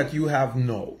board that you have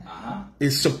now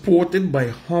is supported by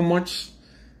how much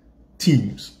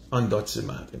teams on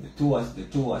St.Maarten? The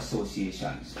two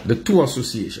associations. The 2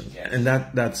 associations, yes. And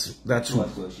that's 2 who?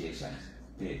 Associations.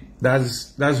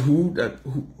 That's who?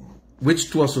 Which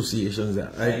 2 associations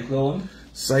are?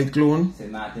 Cyclone.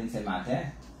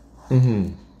 St.Maarten.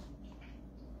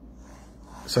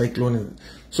 Cyclone.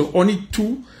 So only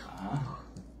 2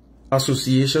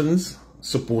 associations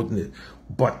supporting it,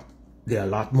 but there are a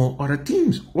lot more other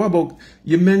teams. What about,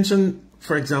 you mentioned,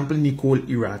 for example, Nicole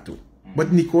Irato,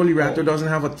 but Nicole Irato doesn't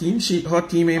have a team. Her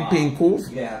team ain't Pain Cove.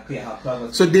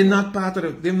 So they're not part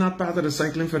of the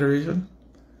Cycling Federation.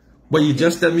 But you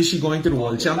just tell me she's going to the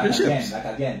World Championships. Like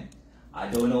again, I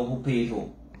don't know who paid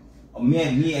who.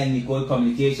 Me and Nicole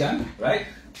communication, right?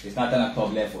 It's not on a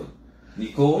club level.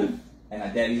 Nicole and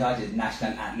Adele is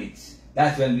national athletes.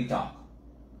 That's when we talk.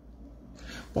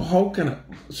 But how can I?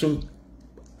 So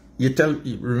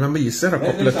remember you said a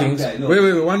couple of things. Wait,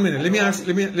 1 minute. Let me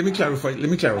clarify. I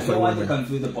don't want to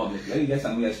confuse the public. Let me get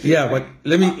somewhere straight. Yeah, but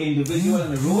let me. Individual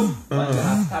on the road, but you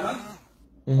have talent.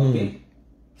 Okay.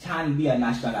 Can be a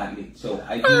national athlete. So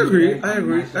I agree.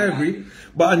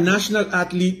 But a national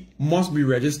athlete must be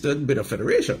registered with a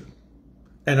federation.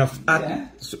 And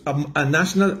a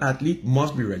national athlete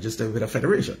must be registered with a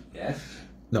federation. Yes.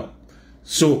 No.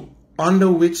 So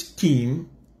under which team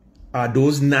are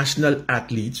those national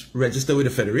athletes registered with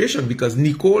the federation? Because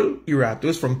Nicole Irato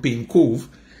is from Pain Cove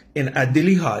and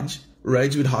Adili Hodge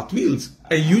rides with Hot Wheels.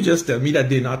 And you just tell me that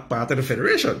they're not part of the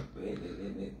federation. Wait.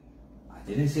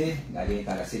 I didn't say that.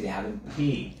 I said they haven't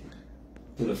paid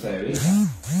to the federation.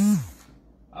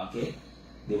 Okay?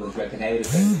 They was recognized with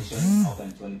the federation up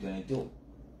in 2022.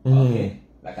 Okay?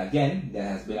 Like again, there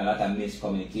has been a lot of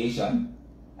miscommunication,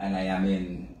 and I am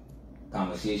in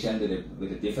conversation with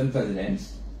the different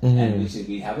presidents, and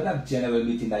we have a general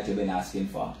meeting that you've been asking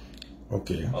for.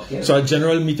 Okay. So a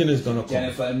general meeting is going to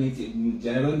come.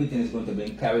 General meeting is going to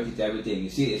bring clarity to everything. You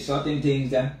see, it's certain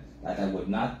things that I would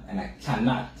not and I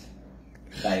cannot.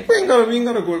 We ain't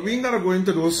gotta go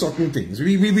into those certain things.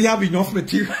 We have enough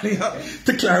material here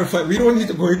to clarify. We don't need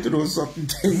to go into those certain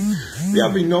things. We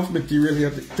have enough material here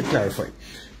to clarify,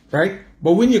 right?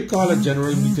 But when you call a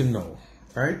general meeting now,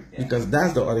 right? Because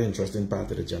that's the other interesting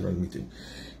part of the general meeting.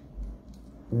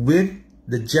 With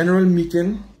the general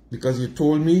meeting, because you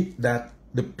told me that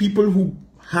the people who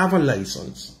have a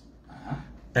license,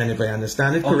 and if I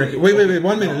understand it correctly, wait,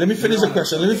 1 minute. Let me finish the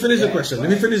question.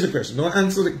 Don't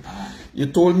answer the. You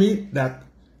told me that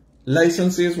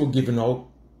licenses were given out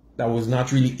that was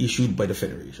not really issued by the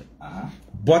federation,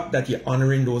 but that you're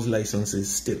honoring those licenses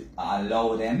still. I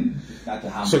allow them not to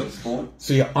hamper the sport.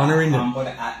 So you're honoring them. Hamper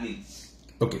the athletes.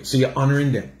 Okay, so you're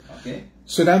honoring them. Okay.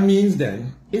 So that means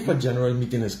then, if a general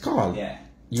meeting is called,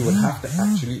 you would have to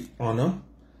actually honor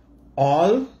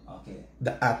all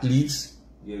the athletes.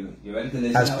 You ready to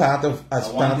listen? I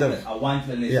want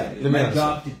to listen. Yeah, it's my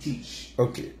job to teach.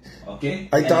 Okay. Okay.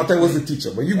 I thought I was a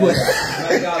teacher, but you go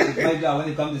ahead. My job when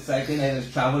it comes to cycling, I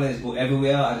just travel, I just go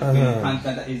everywhere.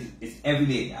 It's every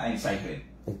day I'm cycling.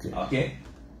 Okay.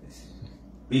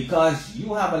 Because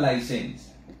you have a license,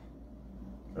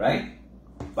 right,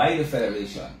 by the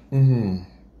federation.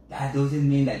 That doesn't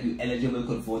mean that you're eligible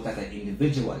to vote as an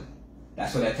individual.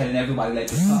 That's what I'm telling everybody. Like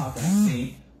to talk and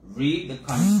say, read the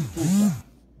Constitution.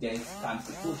 There's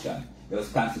Constitution. There was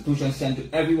Constitution sent to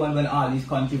everyone when all these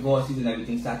controversies and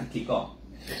everything started to kick off.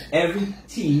 Every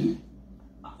team,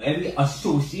 every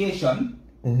association,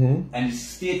 and it's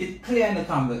stated clear in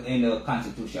the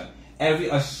Constitution, every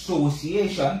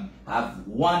association have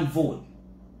 1 vote.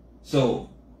 So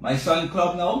my son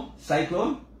club now,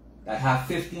 Cyclone, that have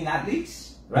 15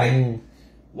 athletes, right?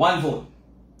 1 vote.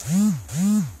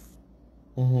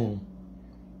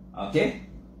 Okay?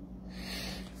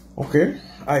 Okay.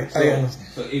 I understand.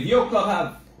 So if your club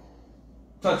have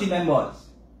 30 members,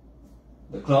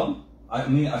 the club,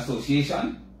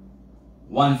 association,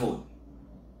 1 vote.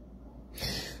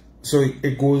 So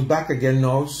it goes back again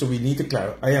now. So we need to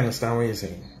clarify. I understand what you're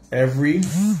saying. Every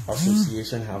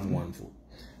association have one vote,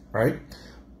 right?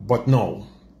 But no,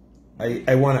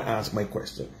 I want to ask my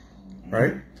question,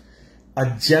 right?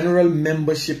 A general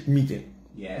membership meeting.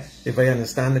 Yes. If I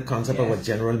understand the concept of a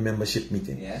general membership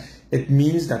meeting, yes, it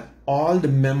means that all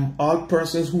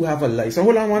persons who have a license.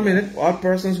 Hold on 1 minute. All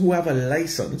persons who have a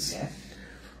license yes,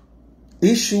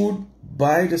 issued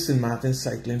by the St.Maarten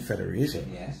Cycling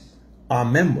Federation yes, are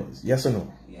members. Yes or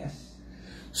no? yes.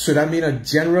 So that means a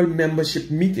general membership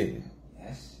meeting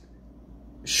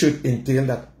should entail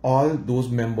that all those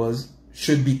members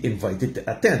should be invited to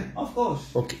attend. Of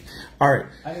course. Okay. All right.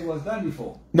 And it was done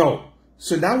before. No.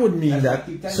 So that would mean that.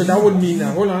 So that would mean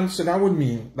that. Hold on. So that would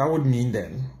mean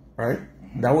then, right?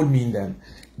 That would mean then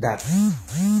that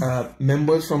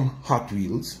members from Hot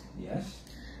Wheels. Yes.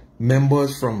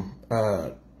 Members from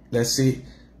let's say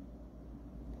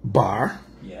Bar.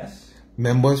 Yes.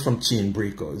 Members from Chain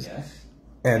Breakers. Yes.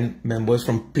 And members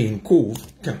from Pain Cove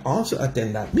can also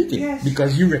attend that meeting. Yes.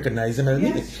 Because you recognize them as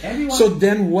meeting. Everyone. So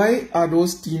then why are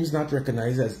those teams not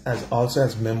recognized as also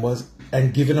as members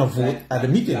and given a vote at the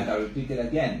meeting? Like I repeat it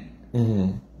again.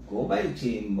 Go by the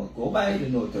chamber, go by the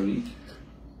notary,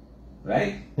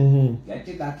 right? Get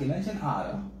your documents in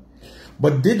order.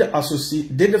 But did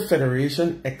the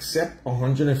federation accept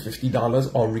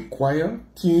 $150 or require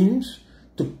teams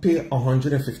to pay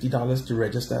 $150 to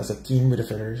register as a team with the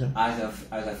federation? As a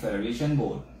federation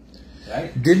board,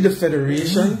 right? Did the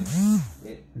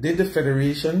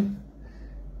federation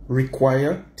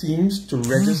require teams to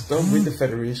register with the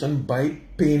federation by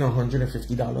paying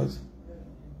 $150?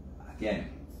 Again,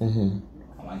 I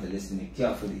want to listen to you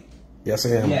carefully. Yes, I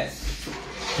am. Yes.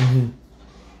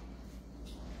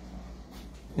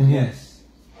 Yes.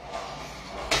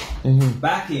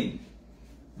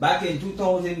 Back in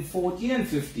 2014 and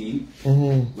 15,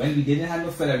 when we didn't have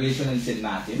a federation in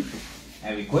St.Maarten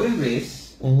and we couldn't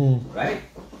race, right?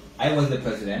 I was the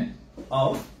president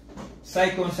of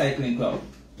Cycling Club.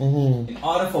 In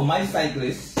order for my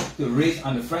cyclists to race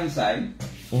on the front side,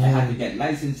 I had to get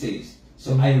licenses.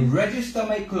 So I registered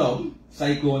my club,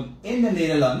 Cyclone, in the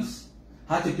Netherlands,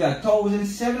 had to pay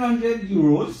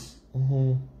 €1,700,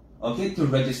 okay, to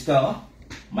register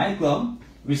my club,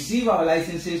 receive our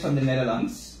licenses from the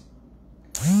Netherlands,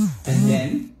 and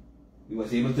then we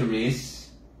was able to race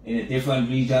in a different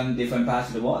region, different parts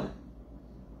of the world.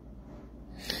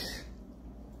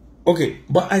 Okay,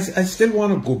 but I still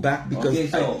want to go back because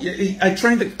I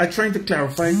trying to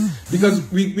clarify because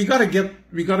we gotta go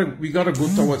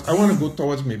towards. I want to go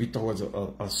towards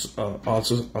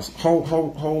also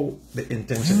how the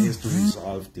intention is to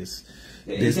resolve this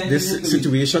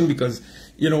situation, because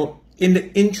in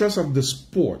the interest of the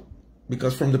sport,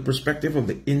 because from the perspective of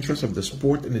the interest of the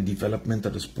sport and the development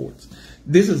of the sports,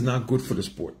 this is not good for the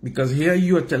sport. Because here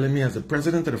you are telling me as the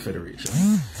president of the federation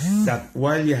that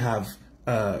while you have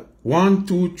 1,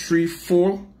 2, 3,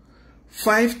 4,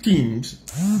 5 teams,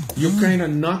 you're kind of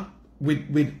not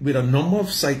with a number of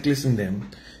cyclists in them.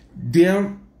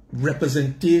 Their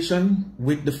representation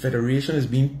with the federation is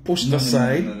being pushed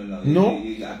aside. No.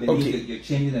 I believe you're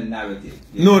changing the narrative.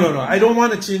 No. I don't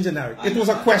want to change the narrative. It was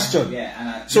a question.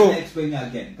 So explain me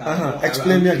again.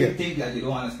 Explain me again. I think that you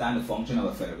don't understand the function of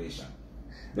a federation.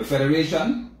 The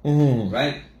federation,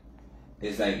 right,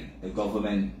 is like the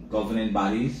governing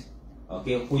bodies.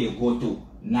 Okay, who you go to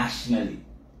nationally.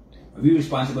 We're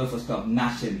responsible for stuff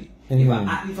nationally. If an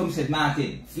athlete from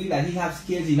St.Maarten feel that he has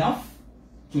skills enough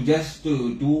to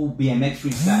do BMX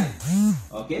freestyle,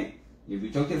 okay? If you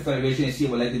talk to the federation and say,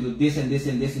 well, like to do this and this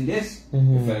and this and this,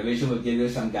 the federation will give you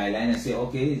some guidelines and say,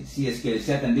 okay, see a skill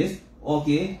set and this,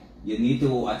 okay, you need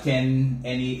to attend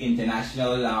any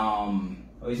international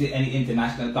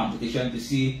competition to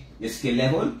see your skill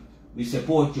level. We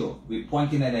support you. We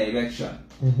point in a direction.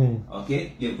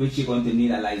 Okay, which you're going to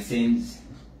need a license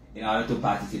in order to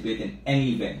participate in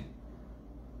any event.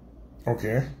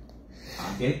 Okay.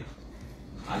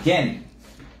 Again,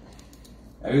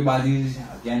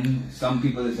 some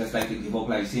people is just like to give up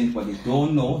license, but they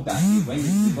don't know that when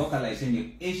you give up a license,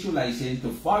 you issue license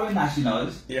to foreign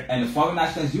nationals, and the foreign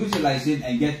nationals use the license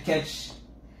and catch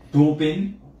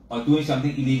doping or doing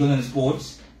something illegal in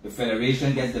sports. The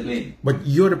federation gets the blame. But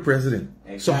you're the president.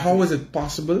 Exactly. So how is it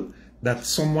possible that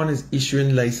someone is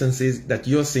issuing licenses, that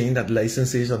you're saying that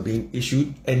licenses are being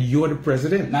issued and you're the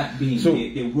president? Not being. So,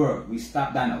 they were. We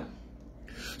stopped that now.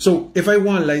 So if I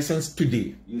want a license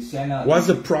today, what's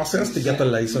the process to get a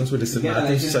license with the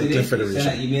St.Maarten Cycling Federation? You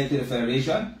send an email to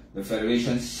the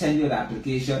federation send you the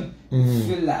application,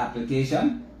 fill the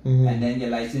application, and then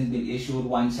your license will be issued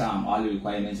once all the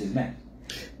requirements is met.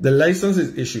 The license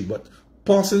is issued, but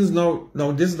persons now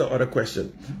this is the other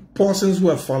question. Persons who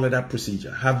have followed that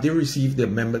procedure, have they received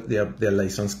their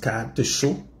license card to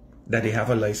show that they have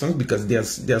a license? Because there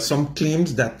are some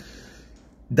claims that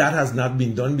has not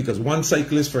been done, because one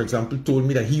cyclist, for example, told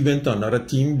me that he went to another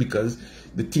team because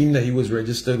the team that he was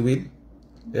registered with,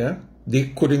 they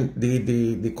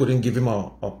couldn't give him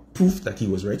a proof that he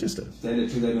was registered. Tell the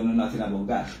truth, I don't know nothing about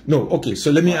that. No, okay.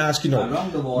 So let me ask you now,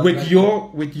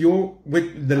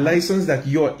 with the license that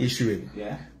you're issuing,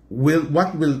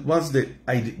 what's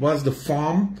the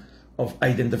form of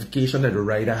identification that the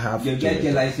rider have? You get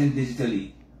your license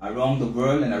digitally around the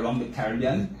world and around the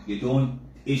Caribbean. You don't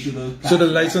issue those. So the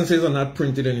licenses are not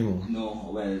printed anymore.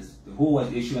 No, well, who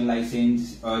was issuing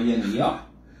license earlier in the year?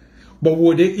 But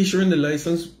were they issuing the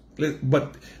license?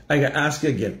 But I can ask you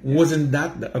again, wasn't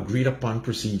that the agreed upon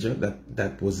procedure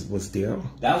that was there?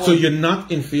 So you're not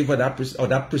in favor of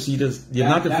that procedures? You're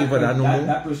not in favor of that no more?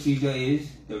 That procedure is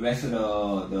the rest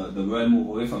of the world move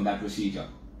away from that procedure.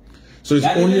 So it's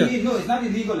only no, it's not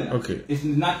illegal enough. Okay. It's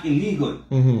not illegal,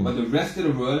 but the rest of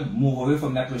the world move away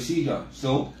from that procedure.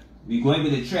 So we're going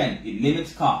with the trend. It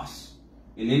limits costs.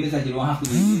 It limits that you don't have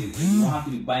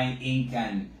to be buying ink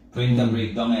and printer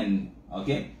breakdown and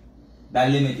okay. That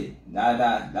limited.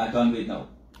 That done with now.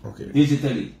 Okay.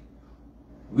 Digitally.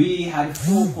 We had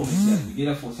 4 commercials. We did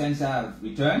a 4 sensor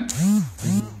return.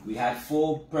 We had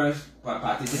 4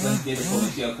 participants did a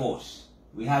commercial course.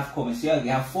 We have 4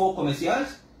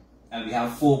 commercials and we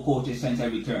have 4 coaches sensor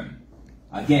return.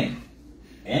 Again,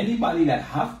 anybody that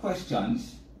have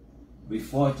questions,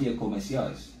 refer to your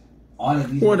commercials. All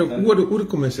of these. Who are the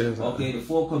commercials? Okay, the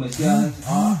 4 commercials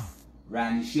are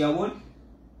Randy Sherwood,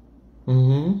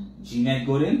 Jeanette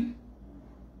Gooden,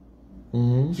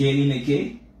 Kaylee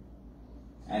McKay,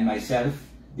 and myself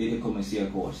did the commercial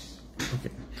course.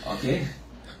 Okay.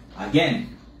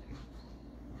 Again,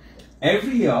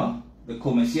 every year the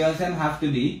commercials then have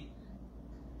to be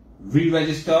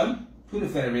re-registered to the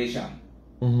federation.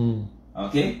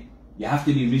 Okay, you have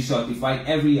to be recertified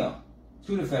every year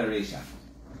to the federation.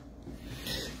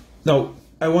 Now,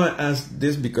 I want to ask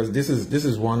this because this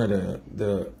is one of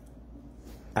the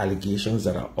allegations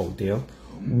that are out there.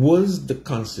 Was the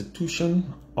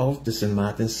constitution of the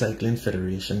St.Maarten Cycling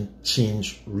Federation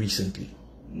changed recently?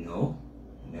 No,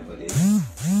 never did.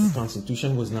 The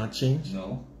constitution was not changed?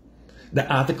 No. The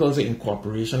articles of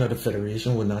incorporation of the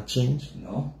federation were not changed?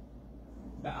 No.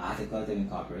 The articles of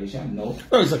incorporation? No.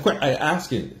 Oh, it's a question. I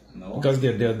ask it. No. Because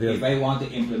they're If I want to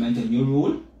implement a new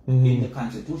rule in the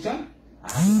constitution,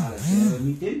 I have to call a general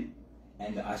meeting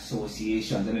and the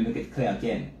associations. Let me make it clear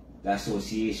again. The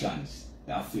associations,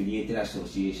 the affiliated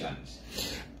associations.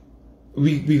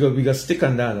 We got to stick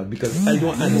on that now because I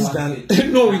don't understand.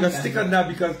 No, we got to stick on that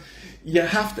because you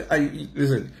have to.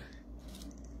 Listen.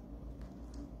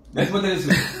 Let's put it this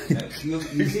way.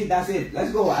 You see, that's it.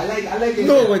 Let's go. I like it.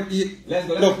 No, but let's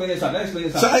go. Let's finish up. Let's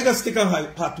finish up. So I got to stick on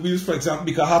Hot Wheels, for example,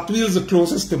 because Hot Wheels is the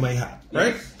closest to my heart,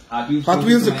 right? Yes. Hot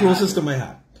Wheels is the closest to my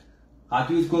heart. Hot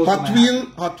Wheels close to my heart.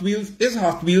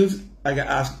 Hot Wheels. I got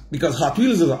asked because Hot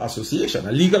Wheels is an association,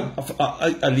 a legal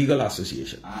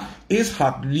association. Is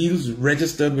Hot Wheels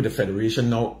registered with the federation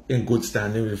now in good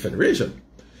standing with the federation?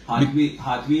 Hot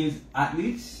Wheels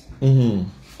athletes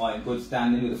are in good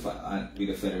standing with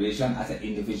the federation as an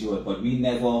individual, but we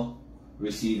never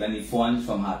receive any funds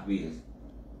from Hot Wheels.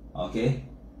 Okay.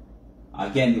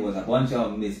 Again, there was a bunch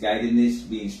of misguidedness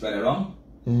being spread around.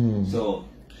 So.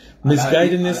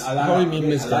 Misguidedness? How do you mean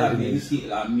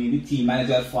misguidedness? Maybe team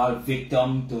managers fall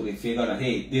victim to the figure that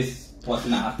hey, this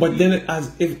person has to But then,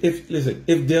 as if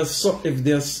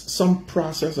there's some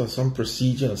process or some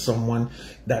procedure or someone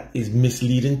that is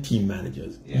misleading team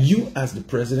managers, you as the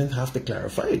president have to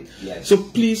clarify it. Yes. So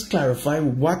please clarify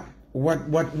what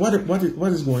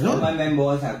is going on. My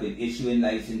members have been issuing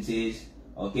licenses.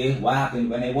 Okay, what happened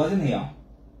when I wasn't here,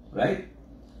 right?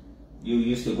 You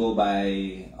used to go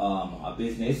by a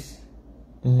business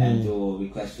and to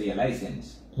request for your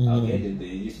license. Okay, they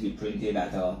used to be printed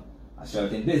at a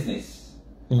certain business.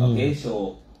 Okay,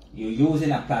 so you're using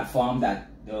a platform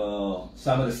that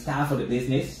some of the staff of the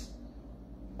business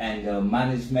and the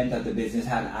management of the business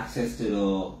had access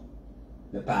to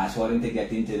the password to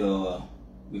get into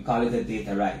we call it a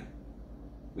data right.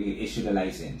 We issue the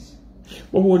license.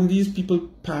 But weren't these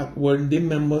people weren't they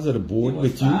members of the board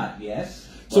with you? Yes.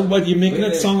 So, but you're making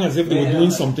it sound as if they were doing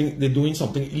something. They're doing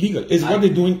something illegal. Is what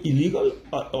they're doing illegal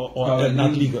or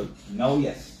not legal? No,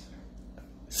 yes.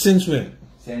 Since when?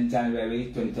 Since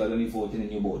January 23rd when we voted in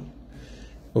the new board.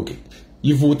 Okay,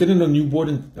 you voted in the new board.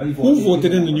 Who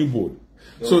voted in the new board?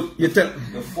 So you tell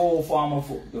the four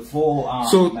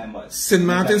members.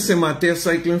 St.Maarten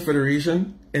Cycling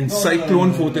Federation and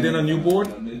Cyclone voted in a new board.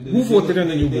 Who voted in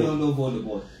a new board? They don't vote the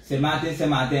board.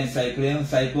 St.Maarten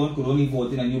Cyclone could only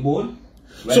vote in a new board.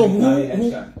 So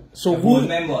who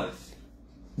members?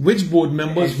 Which board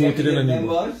members voted in a new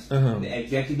board? The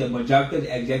majority of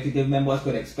the executive members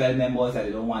could expel members that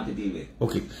they don't want to deal with.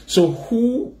 Okay. So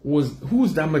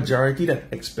who's that majority that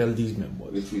expelled these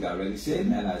members? Which we'd already said,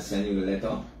 and I'll send you the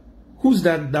letter. Who's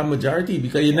that majority?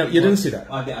 Because you didn't say that.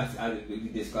 We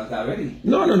discussed that already.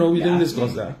 No, we didn't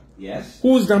discuss that. Yes.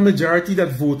 Who's the majority that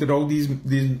voted out these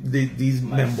Myself,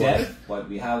 members? but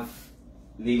we have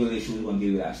legal issues we're going to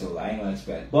deal with that, so I ain't going to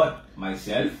expect. But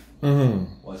myself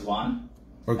was one.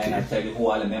 Okay. And I tell you who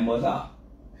all the members are.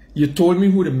 You told me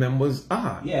who the members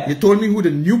are. Yeah. You told me who the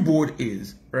new board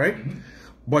is, right?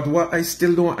 But what I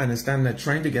still don't understand, that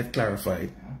trying to get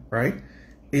clarified, right,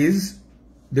 is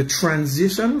the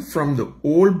transition from the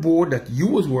old board that you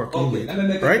was working with,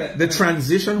 right? The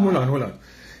transition, hold on.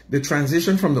 The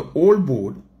transition from the old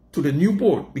board to the new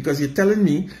board, because you're telling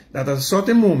me that at a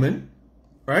certain moment,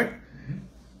 right,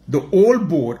 the old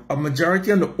board, a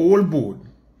majority on the old board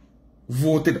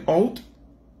voted out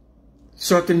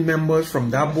certain members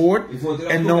from that board,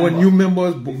 and now a new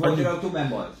members. We voted out 2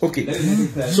 members. Okay,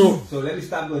 so let me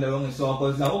stop going around in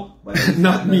circles now.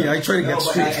 Not me. I try to get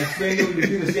straight. I explain you, we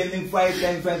do the same thing 5,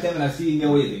 10, 20 times, and I see in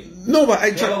your way. No, but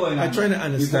I try to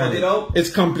understand it.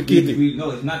 It's complicated.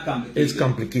 No, it's not complicated. It's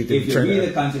complicated. If you read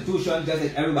the Constitution, just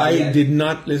like everybody I did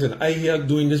not listen. I hear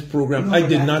doing this program. I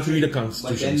did not read the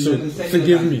Constitution, so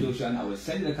forgive me. I will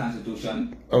send you the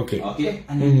Constitution. Okay. Okay,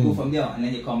 and then you go from there, and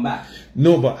then you come back.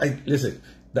 No, but listen.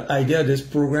 The idea of this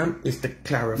program is to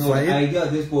clarify. No, the idea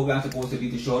of this program is supposed to be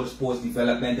to show the sports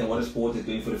development and what the sport is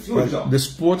doing for the future. But the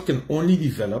sport can only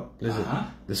develop. Listen,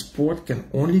 the sport can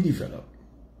only develop,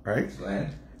 right? Go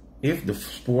ahead. If the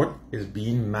sport is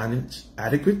being managed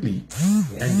adequately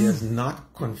and there's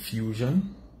not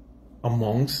confusion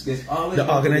amongst the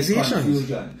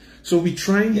organizations. So we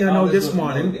trying here now this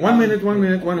morning. 1 minute.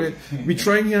 We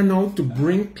trying here now to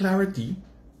bring clarity,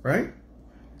 right?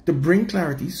 To bring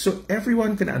clarity so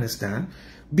everyone can understand,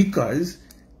 because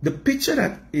the picture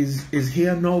that is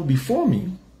here now before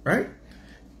me, right,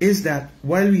 is that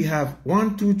while we have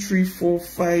 1, 2, 3, 4,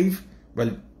 5,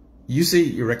 well, you say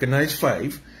you recognize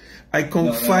 5, I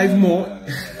count 5 more. No.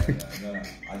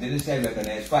 I didn't say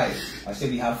recognize 5. I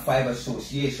said we have 5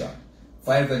 associations.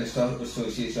 5 registered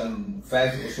association,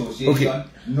 5 association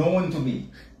known to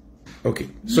me. Okay,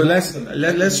 so let's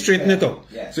straighten it out.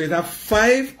 Yes. So you have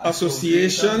 5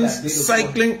 associations,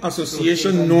 cycling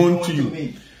association known to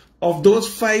you. Of those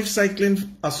 5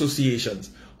 cycling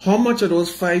associations, how much of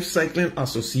those 5 cycling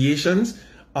associations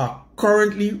are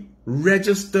currently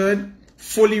registered,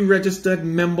 fully registered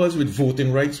members with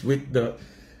voting rights with the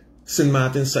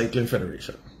St.Maarten Cycling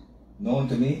Federation? Known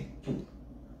to me, 2.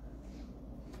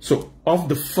 So of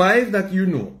the 5 that you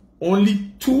know,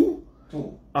 only 2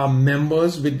 are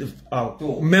members with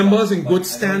members in good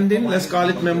standing. Let's call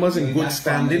it members in good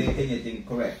standing.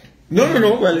 Correct. No.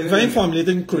 Well, if I'm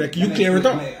formulating correct, you clear it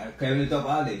up. I'm clearing it up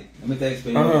all day. Let me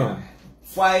explain you.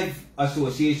 5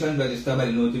 associations registered by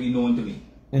the known to me.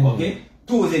 Okay.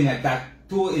 2 is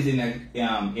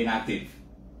inactive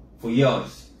for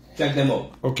years. Check them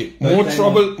out. Okay. More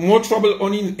trouble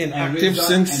only inactive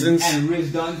since and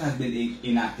Risdon has been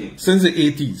inactive since the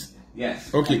 80s.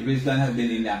 Yes. Okay. Risdon has been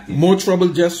inactive. More Trouble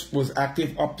just was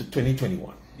active up to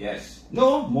 2021. Yes.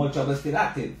 No, More Trouble still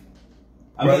active.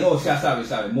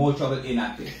 Sorry. More Trouble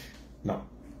inactive. No.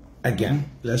 Again,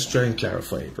 let's try and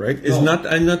clarify it, right? I'm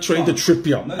not trying to trip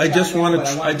you up. I just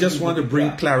want to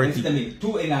bring clarity. Listen to me.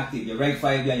 2 inactive. You write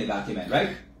 5 there in your document,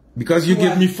 right? Because you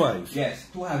give me 5. Yes.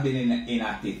 2 have been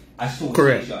inactive. Association.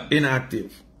 Correct.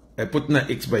 Inactive. I put an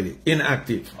X by it.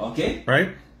 Inactive. Okay.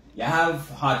 Right? You have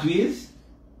Hot Wheels.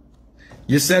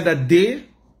 You said that they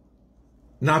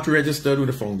not registered with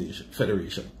the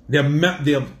federation. Their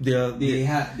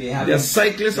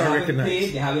cyclists are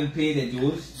recognized. They haven't paid their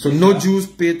dues. So no dues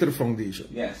paid to the foundation.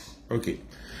 Yes. Okay.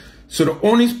 So the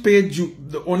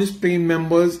only paying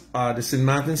members are the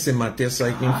St.Maarten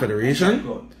Cycling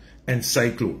Federation and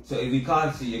Cyclone. So if we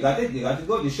can't see, you got it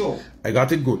good, you show. I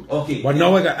got it good. Okay. But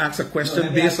now I got to ask a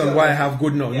question based on why I have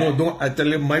good now. Yeah. No, don't. I tell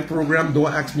you, my program,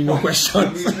 don't ask me no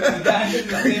questions. No.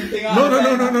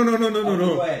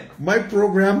 My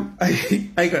program,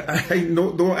 I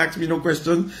know, don't ask me no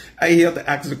questions. I here to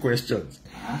ask the questions.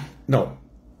 No,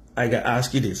 I got to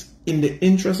ask you this. In the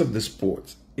interest of the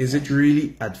sport, is it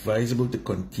really advisable to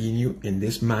continue in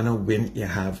this manner when you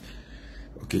have,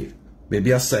 maybe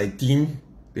a side team?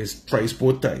 There's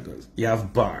Tri-Sport Tigers. You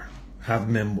have Bar. have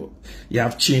members. You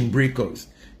have Chain Breakers.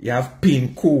 You have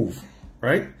Pain Cove,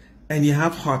 right? And you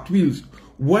have Hot Wheels.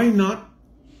 Why not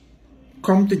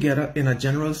come together in a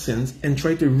general sense and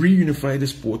try to reunify the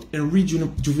sport and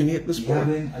rejuvenate the sport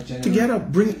together?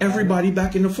 Bring everybody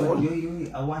back in the fold.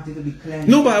 I want it to be clear.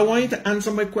 No, but I want you to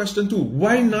answer my question too.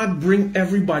 Why not bring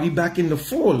everybody back in the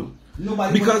fold?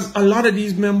 Because a lot of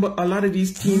these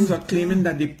teams are claiming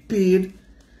that they paid.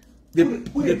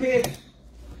 Who they paid?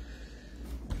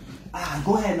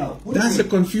 Go ahead now. That's the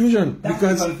confusion.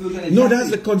 That's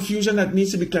the confusion that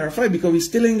needs to be clarified, because we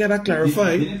still ain't get that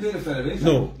clarified. They didn't pay the federation.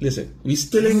 No, listen. We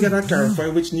still ain't get that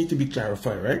clarified, which need to be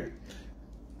clarified, right?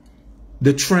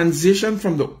 The transition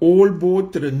from the old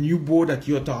board to the new board that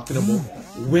you're talking about,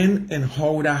 when and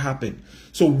how that happened.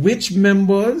 So which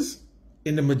members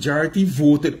in the majority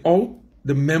voted out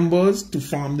the members to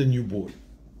form the new board?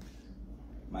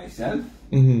 Myself.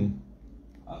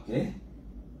 Okay.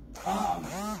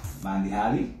 Mandy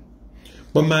Harley.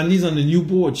 But Mandy's on the new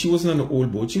board. She wasn't on the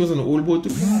old board. She was on the old board too.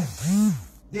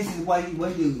 This is why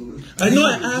you. I know.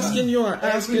 I'm asking you.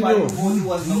 Everybody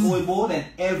was on the old board, and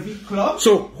every club.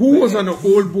 So who was on the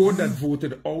old board that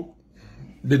voted out?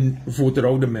 Voted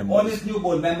out the members. All this new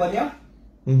board member there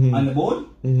on the board.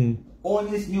 All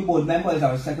this new board member is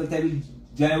our Secretary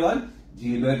General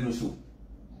Gilbert Rousseau.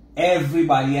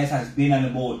 Everybody else has been on the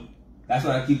board. That's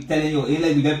what I keep telling you.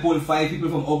 Like we just pulled 5 people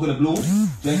from Oakland Blue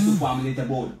just to formulate a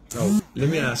board. Now, let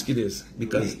me ask you this,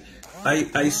 because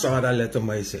I saw that letter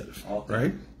myself,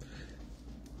 right?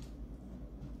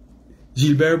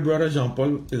 Gilbert's brother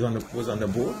Jean-Paul was on the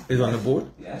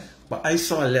board. Yes. But I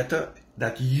saw a letter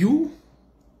that you,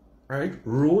 right,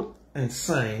 wrote and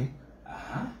signed,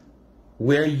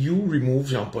 where you removed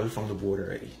Jean-Paul from the board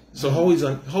already. So how is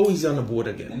he on the board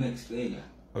again? Let me explain you.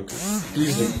 Okay.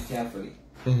 Please do. Carefully.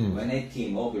 When I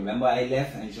came up, remember I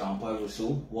left and Jean-Paul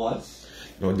Rousseau was.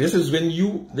 No, this is when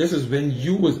you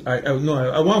was. I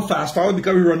want fast forward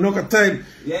because we run out of time.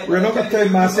 Yeah, we run out of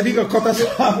time, Master. You can cut us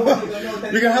off.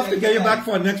 We're gonna have to get you back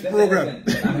for our next program.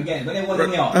 And again, when I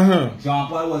wasn't here,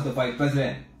 Jean-Paul was the vice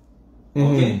president.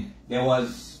 Okay, there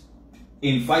was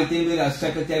infighting with our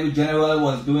Secretary General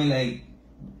was doing like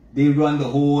they run the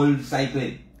whole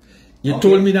cycling. You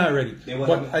told me that already.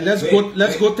 But let's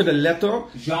go to the letter.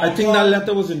 I think that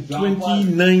letter was in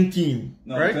 2019.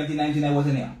 No, right? 2019 I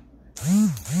wasn't here.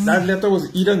 That letter was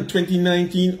either in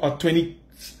 2019 or early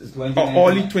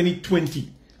 2020.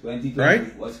 2020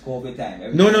 right? was COVID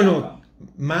time. No.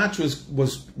 March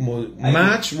was.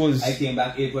 I came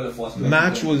back April the 1st.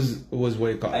 March was what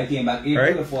you call. I came back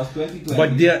April the 1st, 2020.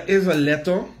 But there is a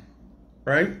letter,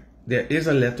 right? There is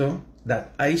a letter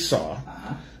that I saw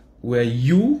where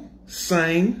you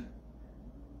signed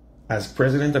as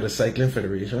president of the Cycling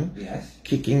Federation,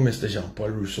 kicking Mr. Jean-Paul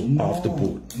Rousseau off the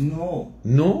board.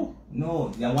 No,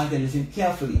 you want to listen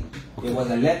carefully. There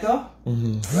was a letter,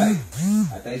 right,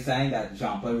 that I signed that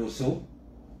Jean-Paul Rousseau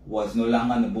was no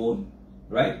longer on the board,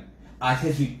 right, at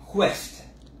his request,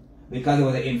 because there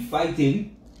was an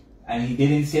infighting, and he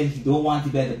didn't say he don't want to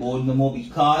be at the board no more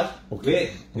because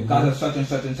of such and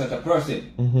such and such a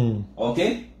person.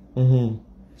 Okay.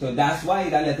 So that's why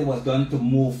that letter was done, to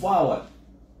move forward.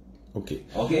 Okay,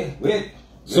 wait.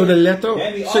 So the letter,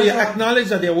 so you acknowledge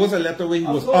that there was a letter when he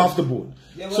was off the board.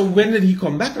 So when did he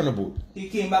come back on the board? He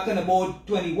came back on the board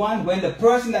 21 when the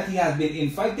person that he has been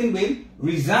infighting with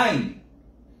resigned.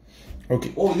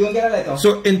 Okay. Oh, you don't get a letter?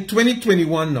 So in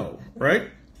 2021 now, right?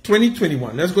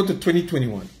 2021, let's go to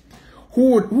 2021.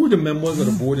 Who were the members of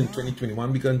the board in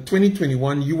 2021? Because in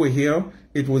 2021, you were here.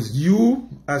 It was you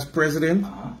as president,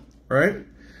 right?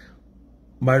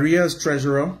 Maria as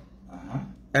treasurer.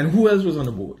 And who else was on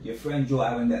the board? Your friend Joe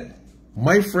Arundel.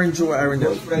 My friend Joe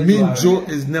Arundel. Me and Joe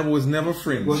was never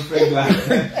friends. Good friend Joe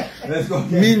Arundel. Let's go.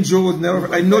 Me and Joe was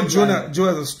never. I know Joe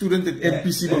as a student at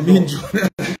MPC, but me and Joe.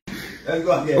 Let's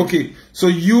go again. Okay, so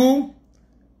you,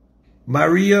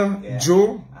 Maria,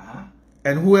 Joe,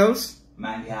 and who else?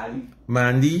 Mandy Harley.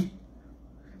 Mandy.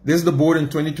 This is the board in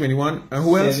 2021. And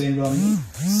who else?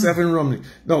 Seven Romney.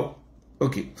 No.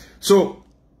 Okay. So,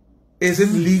 is it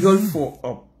legal for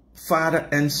a father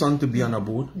and son to be on a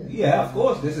board? Yeah, of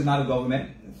course. This is not a government.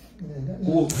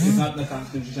 It's not the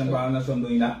Constitution bound us from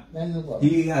doing that.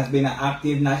 He has been an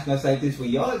active national cyclist for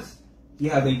years. He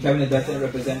has been carrying the vessel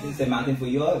representing St.Maarten for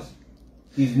years.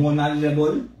 He's more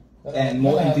knowledgeable and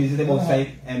more enthusiastic about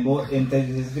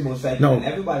cycling than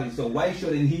everybody. So why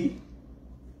shouldn't he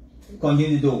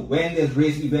continue to do? When there's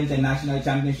race events and national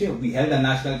championship, we held a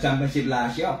national championship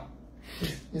last year.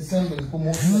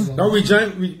 Now we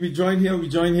join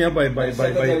here by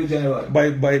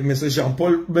Mr.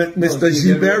 Jean-Paul, Mr.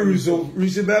 Gilbert Rousseau.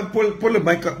 Gilbert, pull the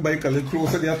mic a little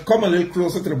closer. They have come a little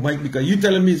closer to the mic because you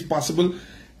telling me it's possible,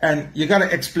 and you gotta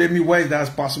explain me why that's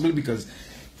possible. Because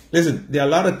listen, there are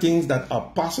a lot of things that are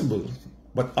possible,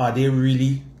 but are they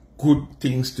really good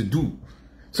things to do?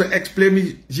 So explain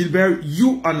me, Gilbert,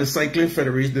 you on the Cycling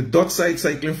Federation, the Dutch Side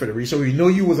Cycling Federation. We know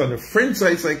you was on the French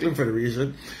Side Cycling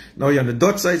Federation. Now you're on the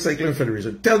Dutch Side Cycling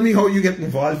Federation. Tell me how you get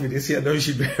involved with this here, now,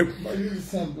 Gilbert. But it's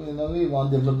simple, you know, you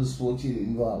want to develop the sport, you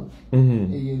involved.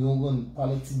 You don't go in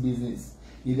politics business.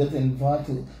 You get involved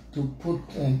to put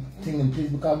things in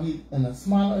place, because we in a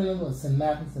small island of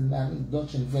St.Maarten,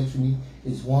 Dutch and French for me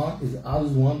is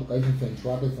always one, because I'm French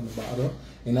water from the border,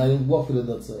 and I don't work with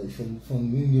the Dutch side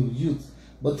from youth.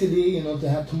 But today, you know, to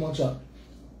have too much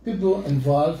people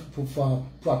involved for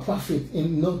profit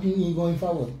in nothing going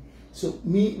forward. So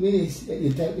me, when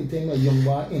you take a young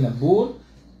boy in a board,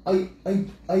 I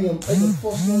am the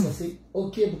first one to say,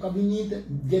 okay, because we need to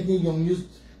get the young youth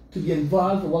to be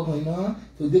involved in what's going on,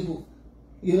 so they go,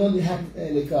 you know, they have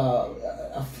like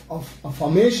a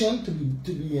formation to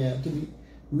be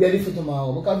ready for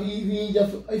tomorrow. Because we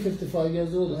just 55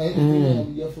 years old,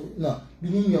 no, we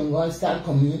need young guys start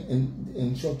coming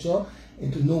in structure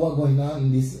and to know what's going on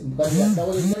in this. Because that's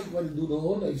what it's like, what they do the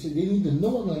whole life. So they need to know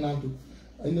what's going on too.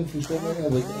 I know for sure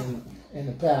in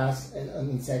the past and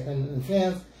in second in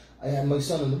France, I had my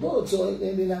son on the boat, so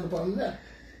they didn't have a problem with that.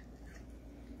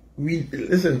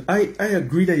 Listen, I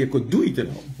agree that you could do it, you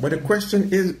know, but the question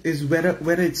is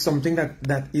whether it's something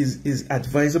that is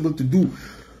advisable to do.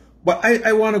 But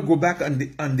I want to go back on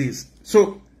this.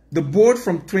 So the board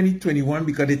from 2021,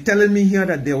 because they're telling me here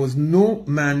that there was no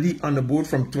Manly on the board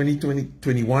from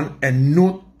 2021 and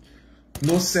no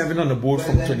 7 on the board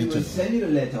from 2020. We will send you a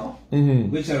letter,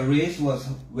 which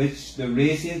the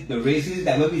races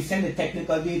that will be send the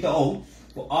technical data out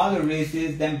for all the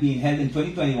races them being held in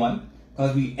 2021.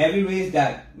 Because every race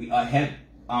that we help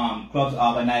clubs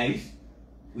organize,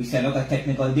 we send out a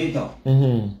technical data.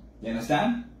 You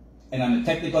understand? And on the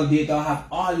technical data, I have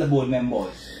all the board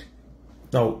members.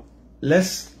 Now,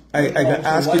 I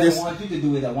ask you this. What I want you to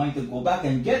do is I want you to go back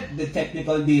and get the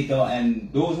technical data, and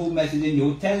those who messaging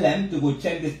you, tell them to go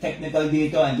check this technical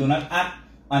data and do not act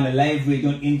on the live radio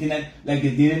on internet like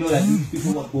they didn't know that these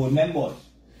people were board members.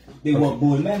 They were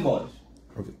board members.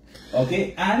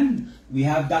 Okay, and we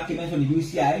have documents from the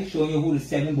UCI showing you who the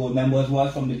 7 board members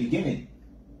was from the beginning.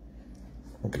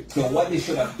 Okay. So what they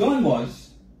should have done was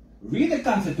read the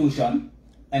Constitution,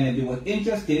 and if they were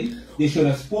interested, they should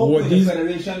have spoke with the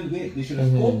federation. They should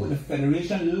have spoke with the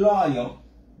federation lawyer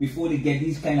before they get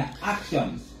these kind of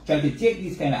actions. Try to take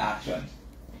these kind of actions.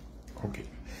 Okay.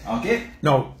 Okay.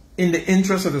 Now, in the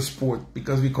interest of the sport,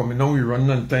 because we run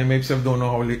on time. I myself don't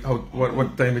know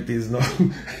what time it is now.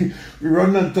 we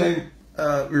run on time.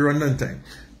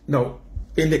 Now,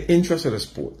 in the interest of the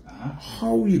sport,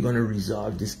 how are you going to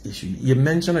resolve this issue? You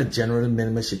mentioned a general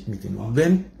membership meeting.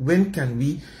 When can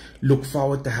we look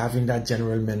forward to having that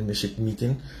general membership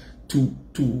meeting to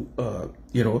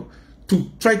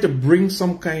try to bring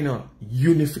some kind of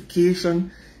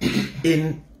unification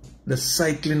in the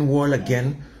cycling world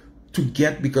again,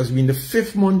 because we're in the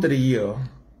 5th month of the year,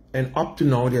 and up to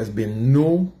now there's been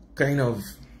no kind of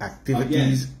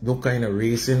activities, no kind of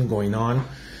racing going on.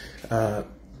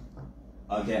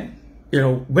 You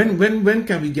know, when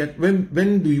can we get,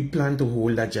 when do you plan to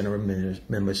hold that general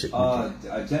membership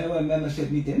meeting? A general membership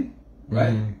meeting,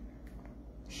 right?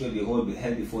 Should be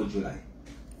held before July.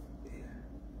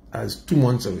 As 2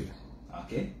 months away.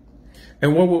 Okay.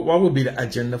 And what will be the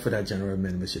agenda for that general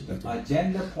membership meeting?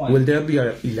 Agenda point. Will there be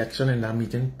an election in that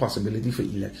meeting? Possibility for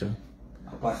election?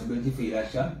 A possibility for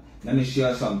election? Let me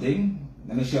share something.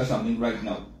 Right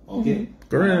now. Okay?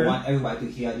 Correct. I want everybody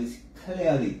to hear this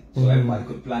clearly, so everybody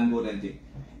could plan more than this.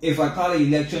 If I call an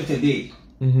election today,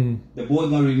 the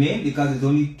board will remain, because there's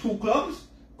only 2 clubs,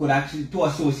 two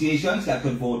associations that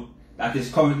could vote, that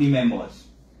is currently members.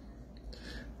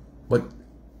 But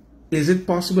is it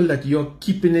possible that you're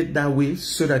keeping it that way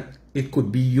so that it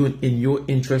could be in your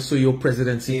interest, so your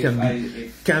presidency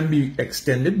can be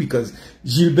extended? Because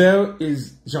Gilbert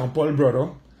is Jean-Paul's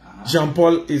brother.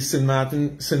 Jean-Paul is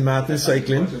St.Maarten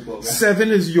Cycling. 7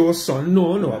 is your son.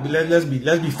 No. Let's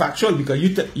be factual, because you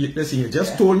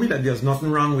just told me that there's nothing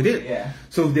wrong with it. Yeah.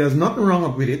 So if there's nothing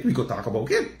wrong with it, we could talk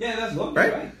about it. Yeah, that's good.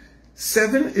 Right?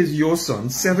 7 is your son.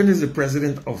 7 is the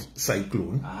president of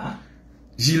Cyclone.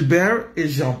 Gilbert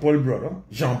is Jean-Paul's brother.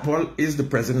 Jean-Paul is the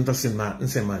president of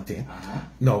St.Maarten.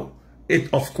 Now,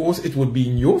 of course, it would be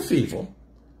in your favor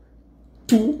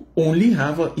to only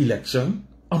have an election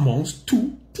amongst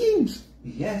 2 teams.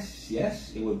 Yes,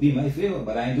 it would be my favor,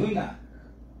 but I ain't doing that.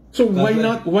 So why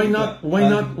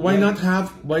not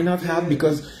have,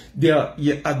 because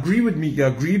you agreed with me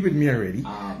already,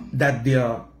 that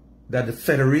the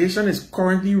federation is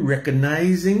currently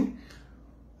recognizing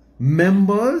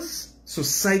members, so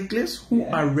cyclists who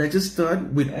are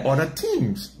registered with other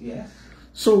teams. Yes.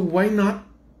 So why not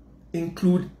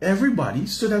include everybody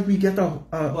so that we get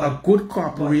a good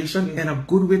cooperation and a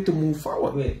good way to move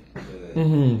forward? Wait.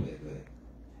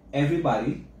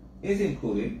 Everybody is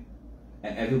included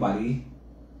and everybody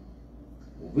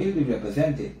will be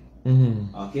represented.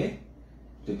 Okay?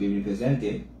 To be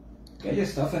represented, get your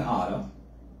stuff in order,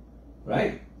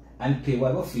 right? And pay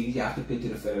whatever fees you have to pay to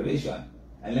the federation.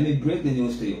 And let me break the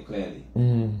news to you clearly.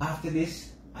 After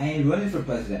this, I ain't running for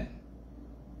president.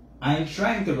 I ain't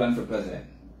trying to run for president.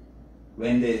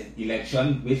 When the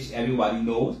election, which everybody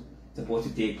knows, is supposed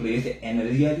to take place at the end of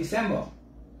the year, December.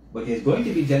 But there's going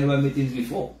to be general meetings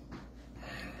before.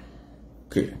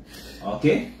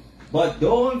 Okay? But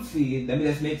don't feel, let me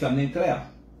just make something clear.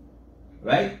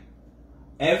 Right?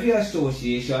 Every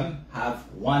association have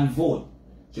 1 vote.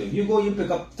 So if you go, you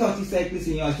pick up 30 cyclists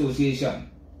in your association.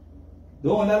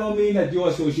 That don't mean that your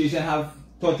association have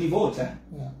 30 votes.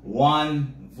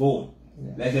 1 vote.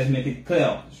 Let's just make it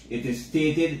clear. It is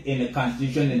stated in the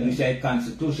Constitution, the New York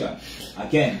Constitution.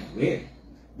 Again, wait.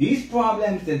 These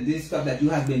problems and this stuff that you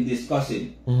have been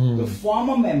discussing, the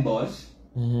former members,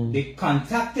 they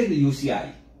contacted the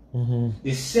UCI.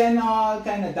 They sent all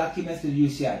kind of documents to the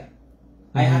UCI.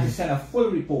 I had to send a full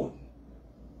report.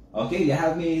 Okay, you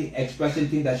have me expressing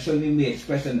things that shouldn't be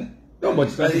expressing. No, but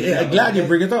I'm glad you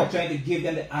bring it up. I'm trying to give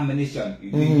them the ammunition.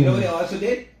 You know what they also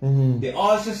did? They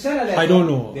also sent a letter. I don't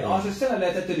know. They also sent a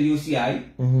letter to the UCI,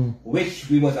 which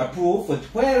we was approved for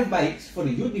 12 bikes for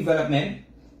the youth development,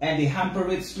 and they hamper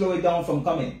it, slow it down from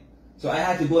coming. So I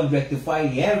had to go and rectify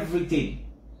everything.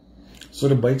 So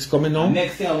the bikes coming now?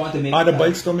 Next thing I want to make. Are the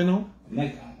bikes coming now?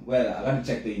 Well, I got to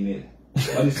check the email.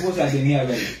 But it's supposed to have been here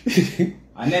already.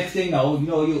 And next thing now,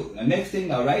 next thing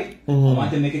now, right? I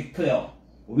want to make it clear.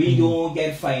 We don't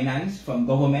get finance from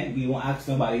government. We won't ask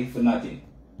somebody for nothing.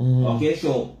 Okay,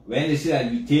 so when they say that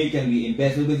we take and we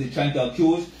embezzle, they're trying to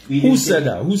accuse. Who said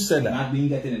that? Who said that? Not being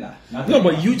getting in that. No,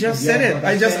 but you just said it.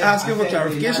 I just asked you for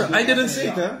clarification. I didn't say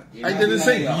it, huh? I didn't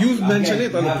say it. You mentioned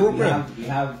it on the program. We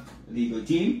have legal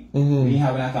team. We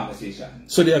have a conversation.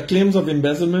 So there are claims of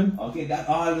embezzlement? Okay, that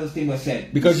all those things were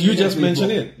said. Because you just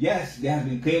mentioned it. Yes, there have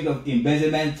been claims of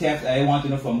embezzlement, theft. I want to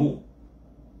know from who.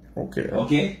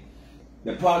 Okay.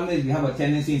 The problem is we have a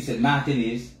tendency in St.Maarten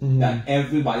is that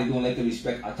everybody don't like to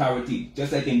respect authority.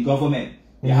 Just like in government,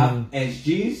 you have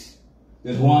SGs.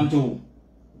 There's one to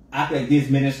act like these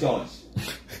ministers.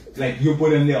 Like you put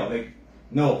them there. Like,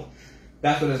 no.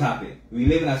 That's what has happened. We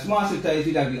live in a small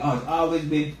society that we have always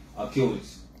been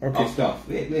accused of stuff.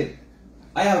 Wait.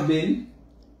 I have been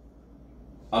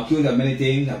accused of many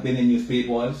things. I've been in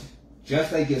newspapers,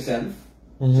 just like yourself.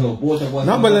 So both of us.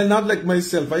 No, but not like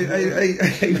myself. Don't. No.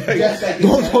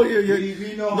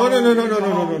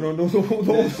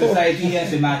 Society and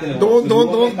St.Maarten. Don't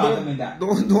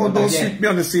sweep me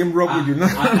on the same rug with you.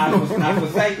 As for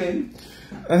cycling,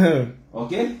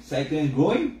 okay, cycling is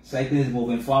growing. Cycling is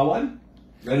moving forward.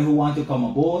 Whether who want to come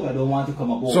aboard or don't want to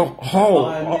come aboard. So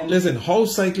how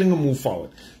cycling will move forward?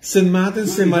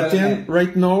 St.Maarten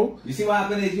right now. You see what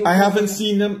happened is I haven't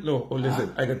seen them. No,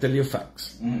 listen, I can tell you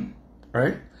facts.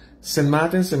 Right?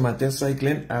 St.Maarten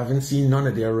cycling, I haven't seen none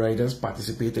of their riders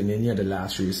participate in any of the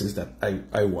last races that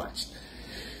I watched.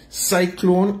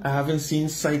 Cyclone, I haven't seen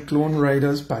Cyclone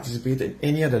riders participate in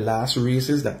any of the last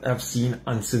races that I've seen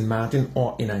on St.Maarten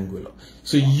or in Anguilla.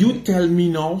 So you tell me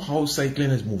now how cycling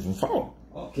is moving forward.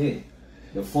 Okay.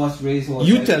 The first race was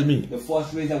tell me. The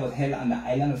first race that was held on the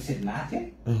island of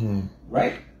St.Maarten,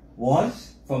 right,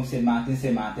 was from St.Maarten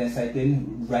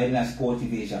cycling riding a sport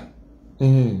division.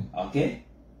 Okay?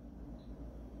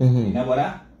 You know about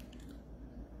that?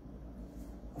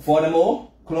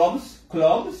 Furthermore, clubs.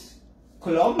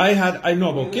 I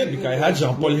know about Kid because I had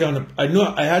Jean Paul here on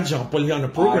the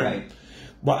program. Right.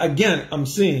 But again, I'm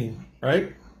saying,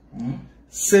 right?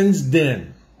 Since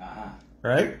then,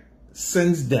 right?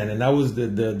 Since then, and that was the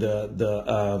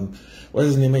what's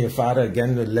his name of your father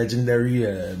again? The legendary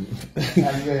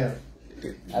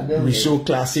Richaud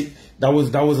Classic. That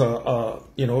was a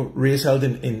race held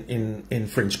in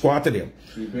French Quarter there.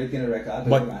 You're breaking the record,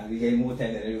 but man. We gave more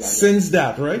time than everybody. Since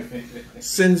that, right?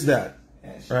 Since that,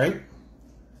 yes. Right?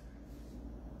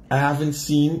 I haven't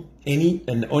seen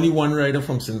only one rider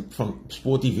from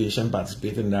Sportivation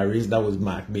participate in that race. That was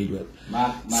Mark Madewell.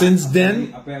 Since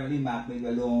then, apparently Mark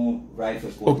Madewell don't ride for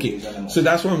Sportivation. Okay, so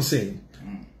that's what I'm saying.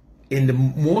 in the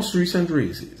most recent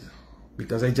races,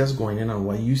 because I just going in on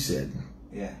what you said,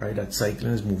 right, that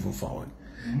cycling is moving forward.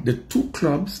 The two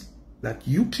clubs that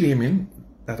you claiming,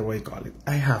 that's what you call it,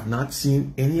 I have not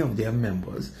seen any of their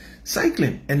members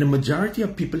cycling. And the majority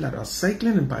of people that are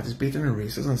cycling and participating in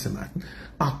races on St.Maarten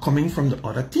are coming from the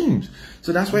other teams.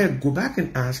 So that's why I go back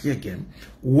and ask you again,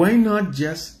 why not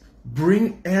just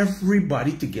bring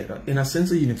everybody together in a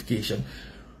sense of unification,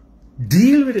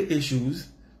 deal with the issues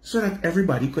so that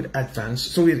everybody could advance,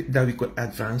 so that we could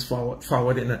advance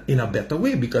forward in a better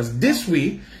way. Because this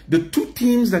way, the two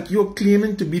teams that you're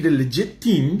claiming to be the legit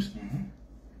teams,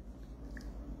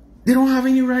 they don't have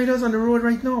any riders on the road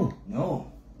right now.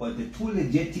 No, but the two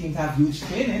legit teams have huge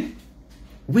training.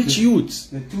 Which youths?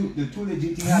 The two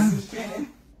legit teams have huge training.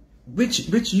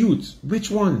 Which youths? Which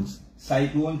ones?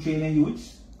 Cyclone training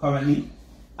youths currently,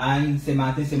 and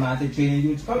St.Maarten training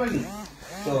youths currently.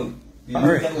 So the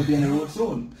youth will be on the road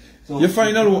soon. So your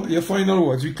final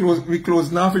words. We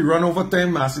close now. We run over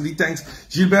time. Massively thanks,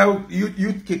 Gilbert.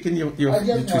 You kicking your I just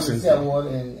want to say a word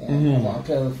and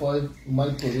clarify my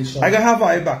position. I can have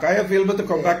I back. I available to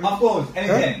come back. Of course,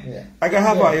 anything. Huh? I can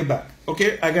have I back.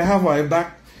 Okay, I can have I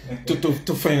back to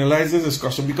finalize this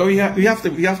discussion, because we have to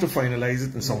finalize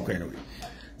it in some kind of way.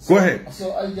 Go ahead.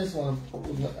 So I just want to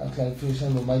put a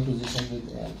clarification of my position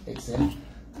with Edsel.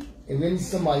 When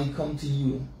somebody come to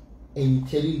you and he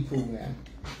tell you the program,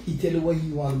 he tell you where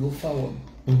you want to go forward,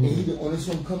 and he the honest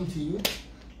one come to you,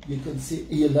 you can say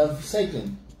you love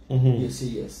cycling. You say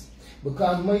yes.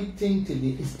 Because my thing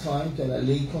today is time to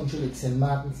lay country like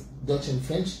St.Maarten, Dutch and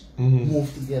French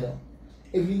move together.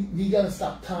 If we gotta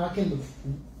stop talking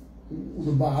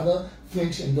the border,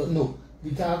 French and Dutch. No, we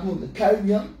talking about the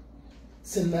Caribbean,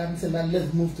 St.Maarten,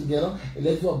 let's move together and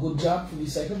let's do a good job for the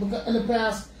cycling. Because in the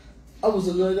past, I was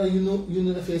a learner, you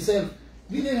know that for yourself.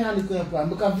 We didn't have the kind of plan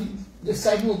because the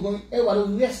cycling was going, everybody was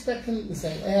respecting the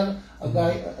cycling. I have a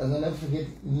guy, I'll never forget,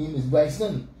 his name is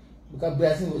Bryson. Because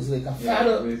Bryson was like a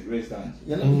father.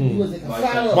 You know, he was like a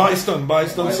father.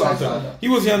 Byston Santa. He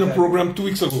was here on the program 2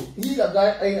 weeks ago. He's a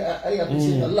guy I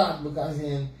appreciate a lot, because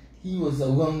he was a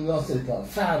young like a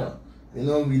father. You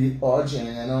know, with the Origin,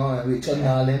 you know, and Richard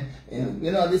Harlan. And,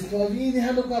 you know, this point, we didn't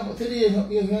have to go, today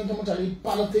you're hearing too much of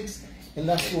politics. And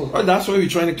that's what. Well, that's why we're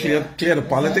trying to clear the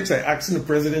politics. I asking the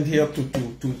president here to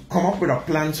come up with a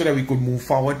plan so that we could move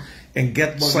forward and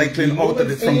get cycling out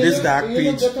of from this dark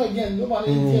page. Again,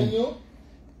 nobody tell you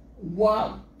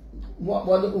what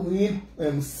we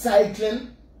cycling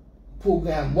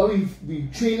program, what we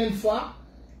training for,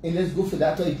 and let's go for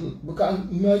that title. Because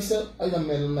myself, I'm a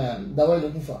middleman. That's what I'm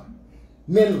looking for.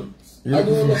 Middle. I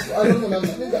don't know.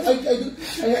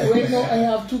 Right now, I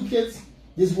have 2 kids.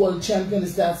 This world champion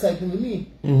start cycling with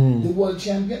me. The world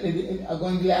champion are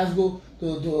going to Glasgow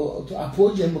to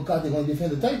approach them because they're going to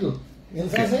defend the title. You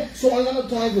understand what I'm saying? So I'm going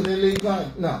to time for the late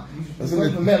time. No, it's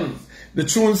going for medals. The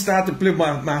tune start to play,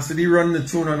 Master D run the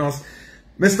tune on us.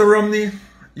 Mr. Romney,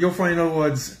 your final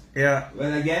words. Yeah.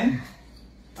 Well, again,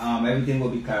 everything will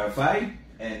be clarified,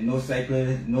 and no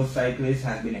cyclist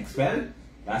has been expelled.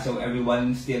 That's how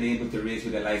everyone's still able to race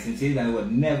with their licenses, and it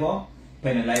would never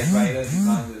penalize riders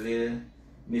because of the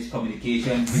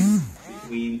miscommunication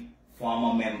between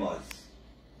former members.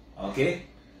 Okay?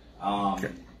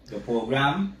 The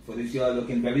program for this year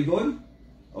looking very good.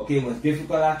 Okay, it was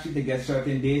difficult actually to get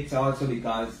certain dates also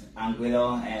because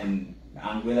Anguilla and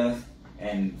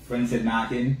Friends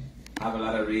St.Maarten have a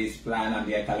lot of race planned on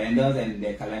their calendars, and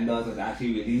their calendars was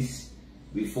actually released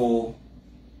before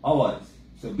ours.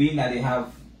 So being that they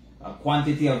have a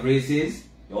quantity of races,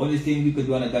 the only thing we could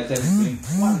do on the Dutch is bring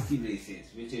quality races,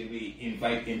 which is we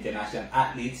invite international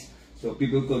athletes so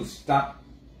people could stop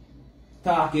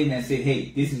talking and say,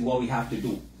 hey, this is what we have to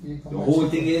do. The whole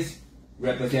thing is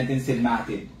representing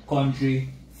St.Maarten, country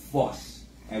first.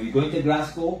 And we're going to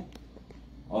Glasgow,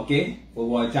 okay, for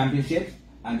World Championships,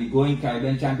 and we're going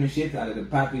Caribbean Championships. Out of the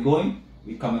path we're going,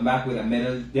 we're coming back with a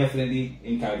medal definitely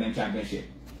in Caribbean Championship.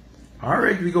 All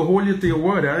right, we go hold you to your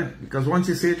word, because once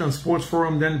you say it on Sports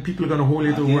Forum, then people are going to hold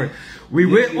you to your word. We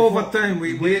wait overtime.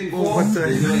 We wait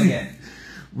overtime.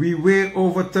 We wait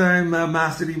overtime,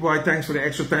 Master D-Boy. Thanks for the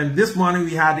extra time. This morning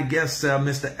we had a guest,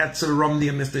 Mr. Edsel Romney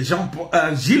and Mr.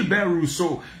 Gilbert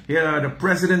Rousseau, here, the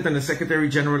President and the Secretary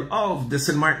General of the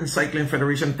St.Maarten Cycling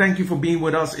Federation. Thank you for being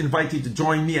with us. Invite you to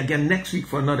join me again next week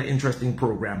for another interesting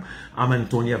program. I'm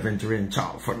Antonia Venturin.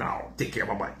 Ciao for now. Take care.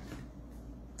 Bye-bye.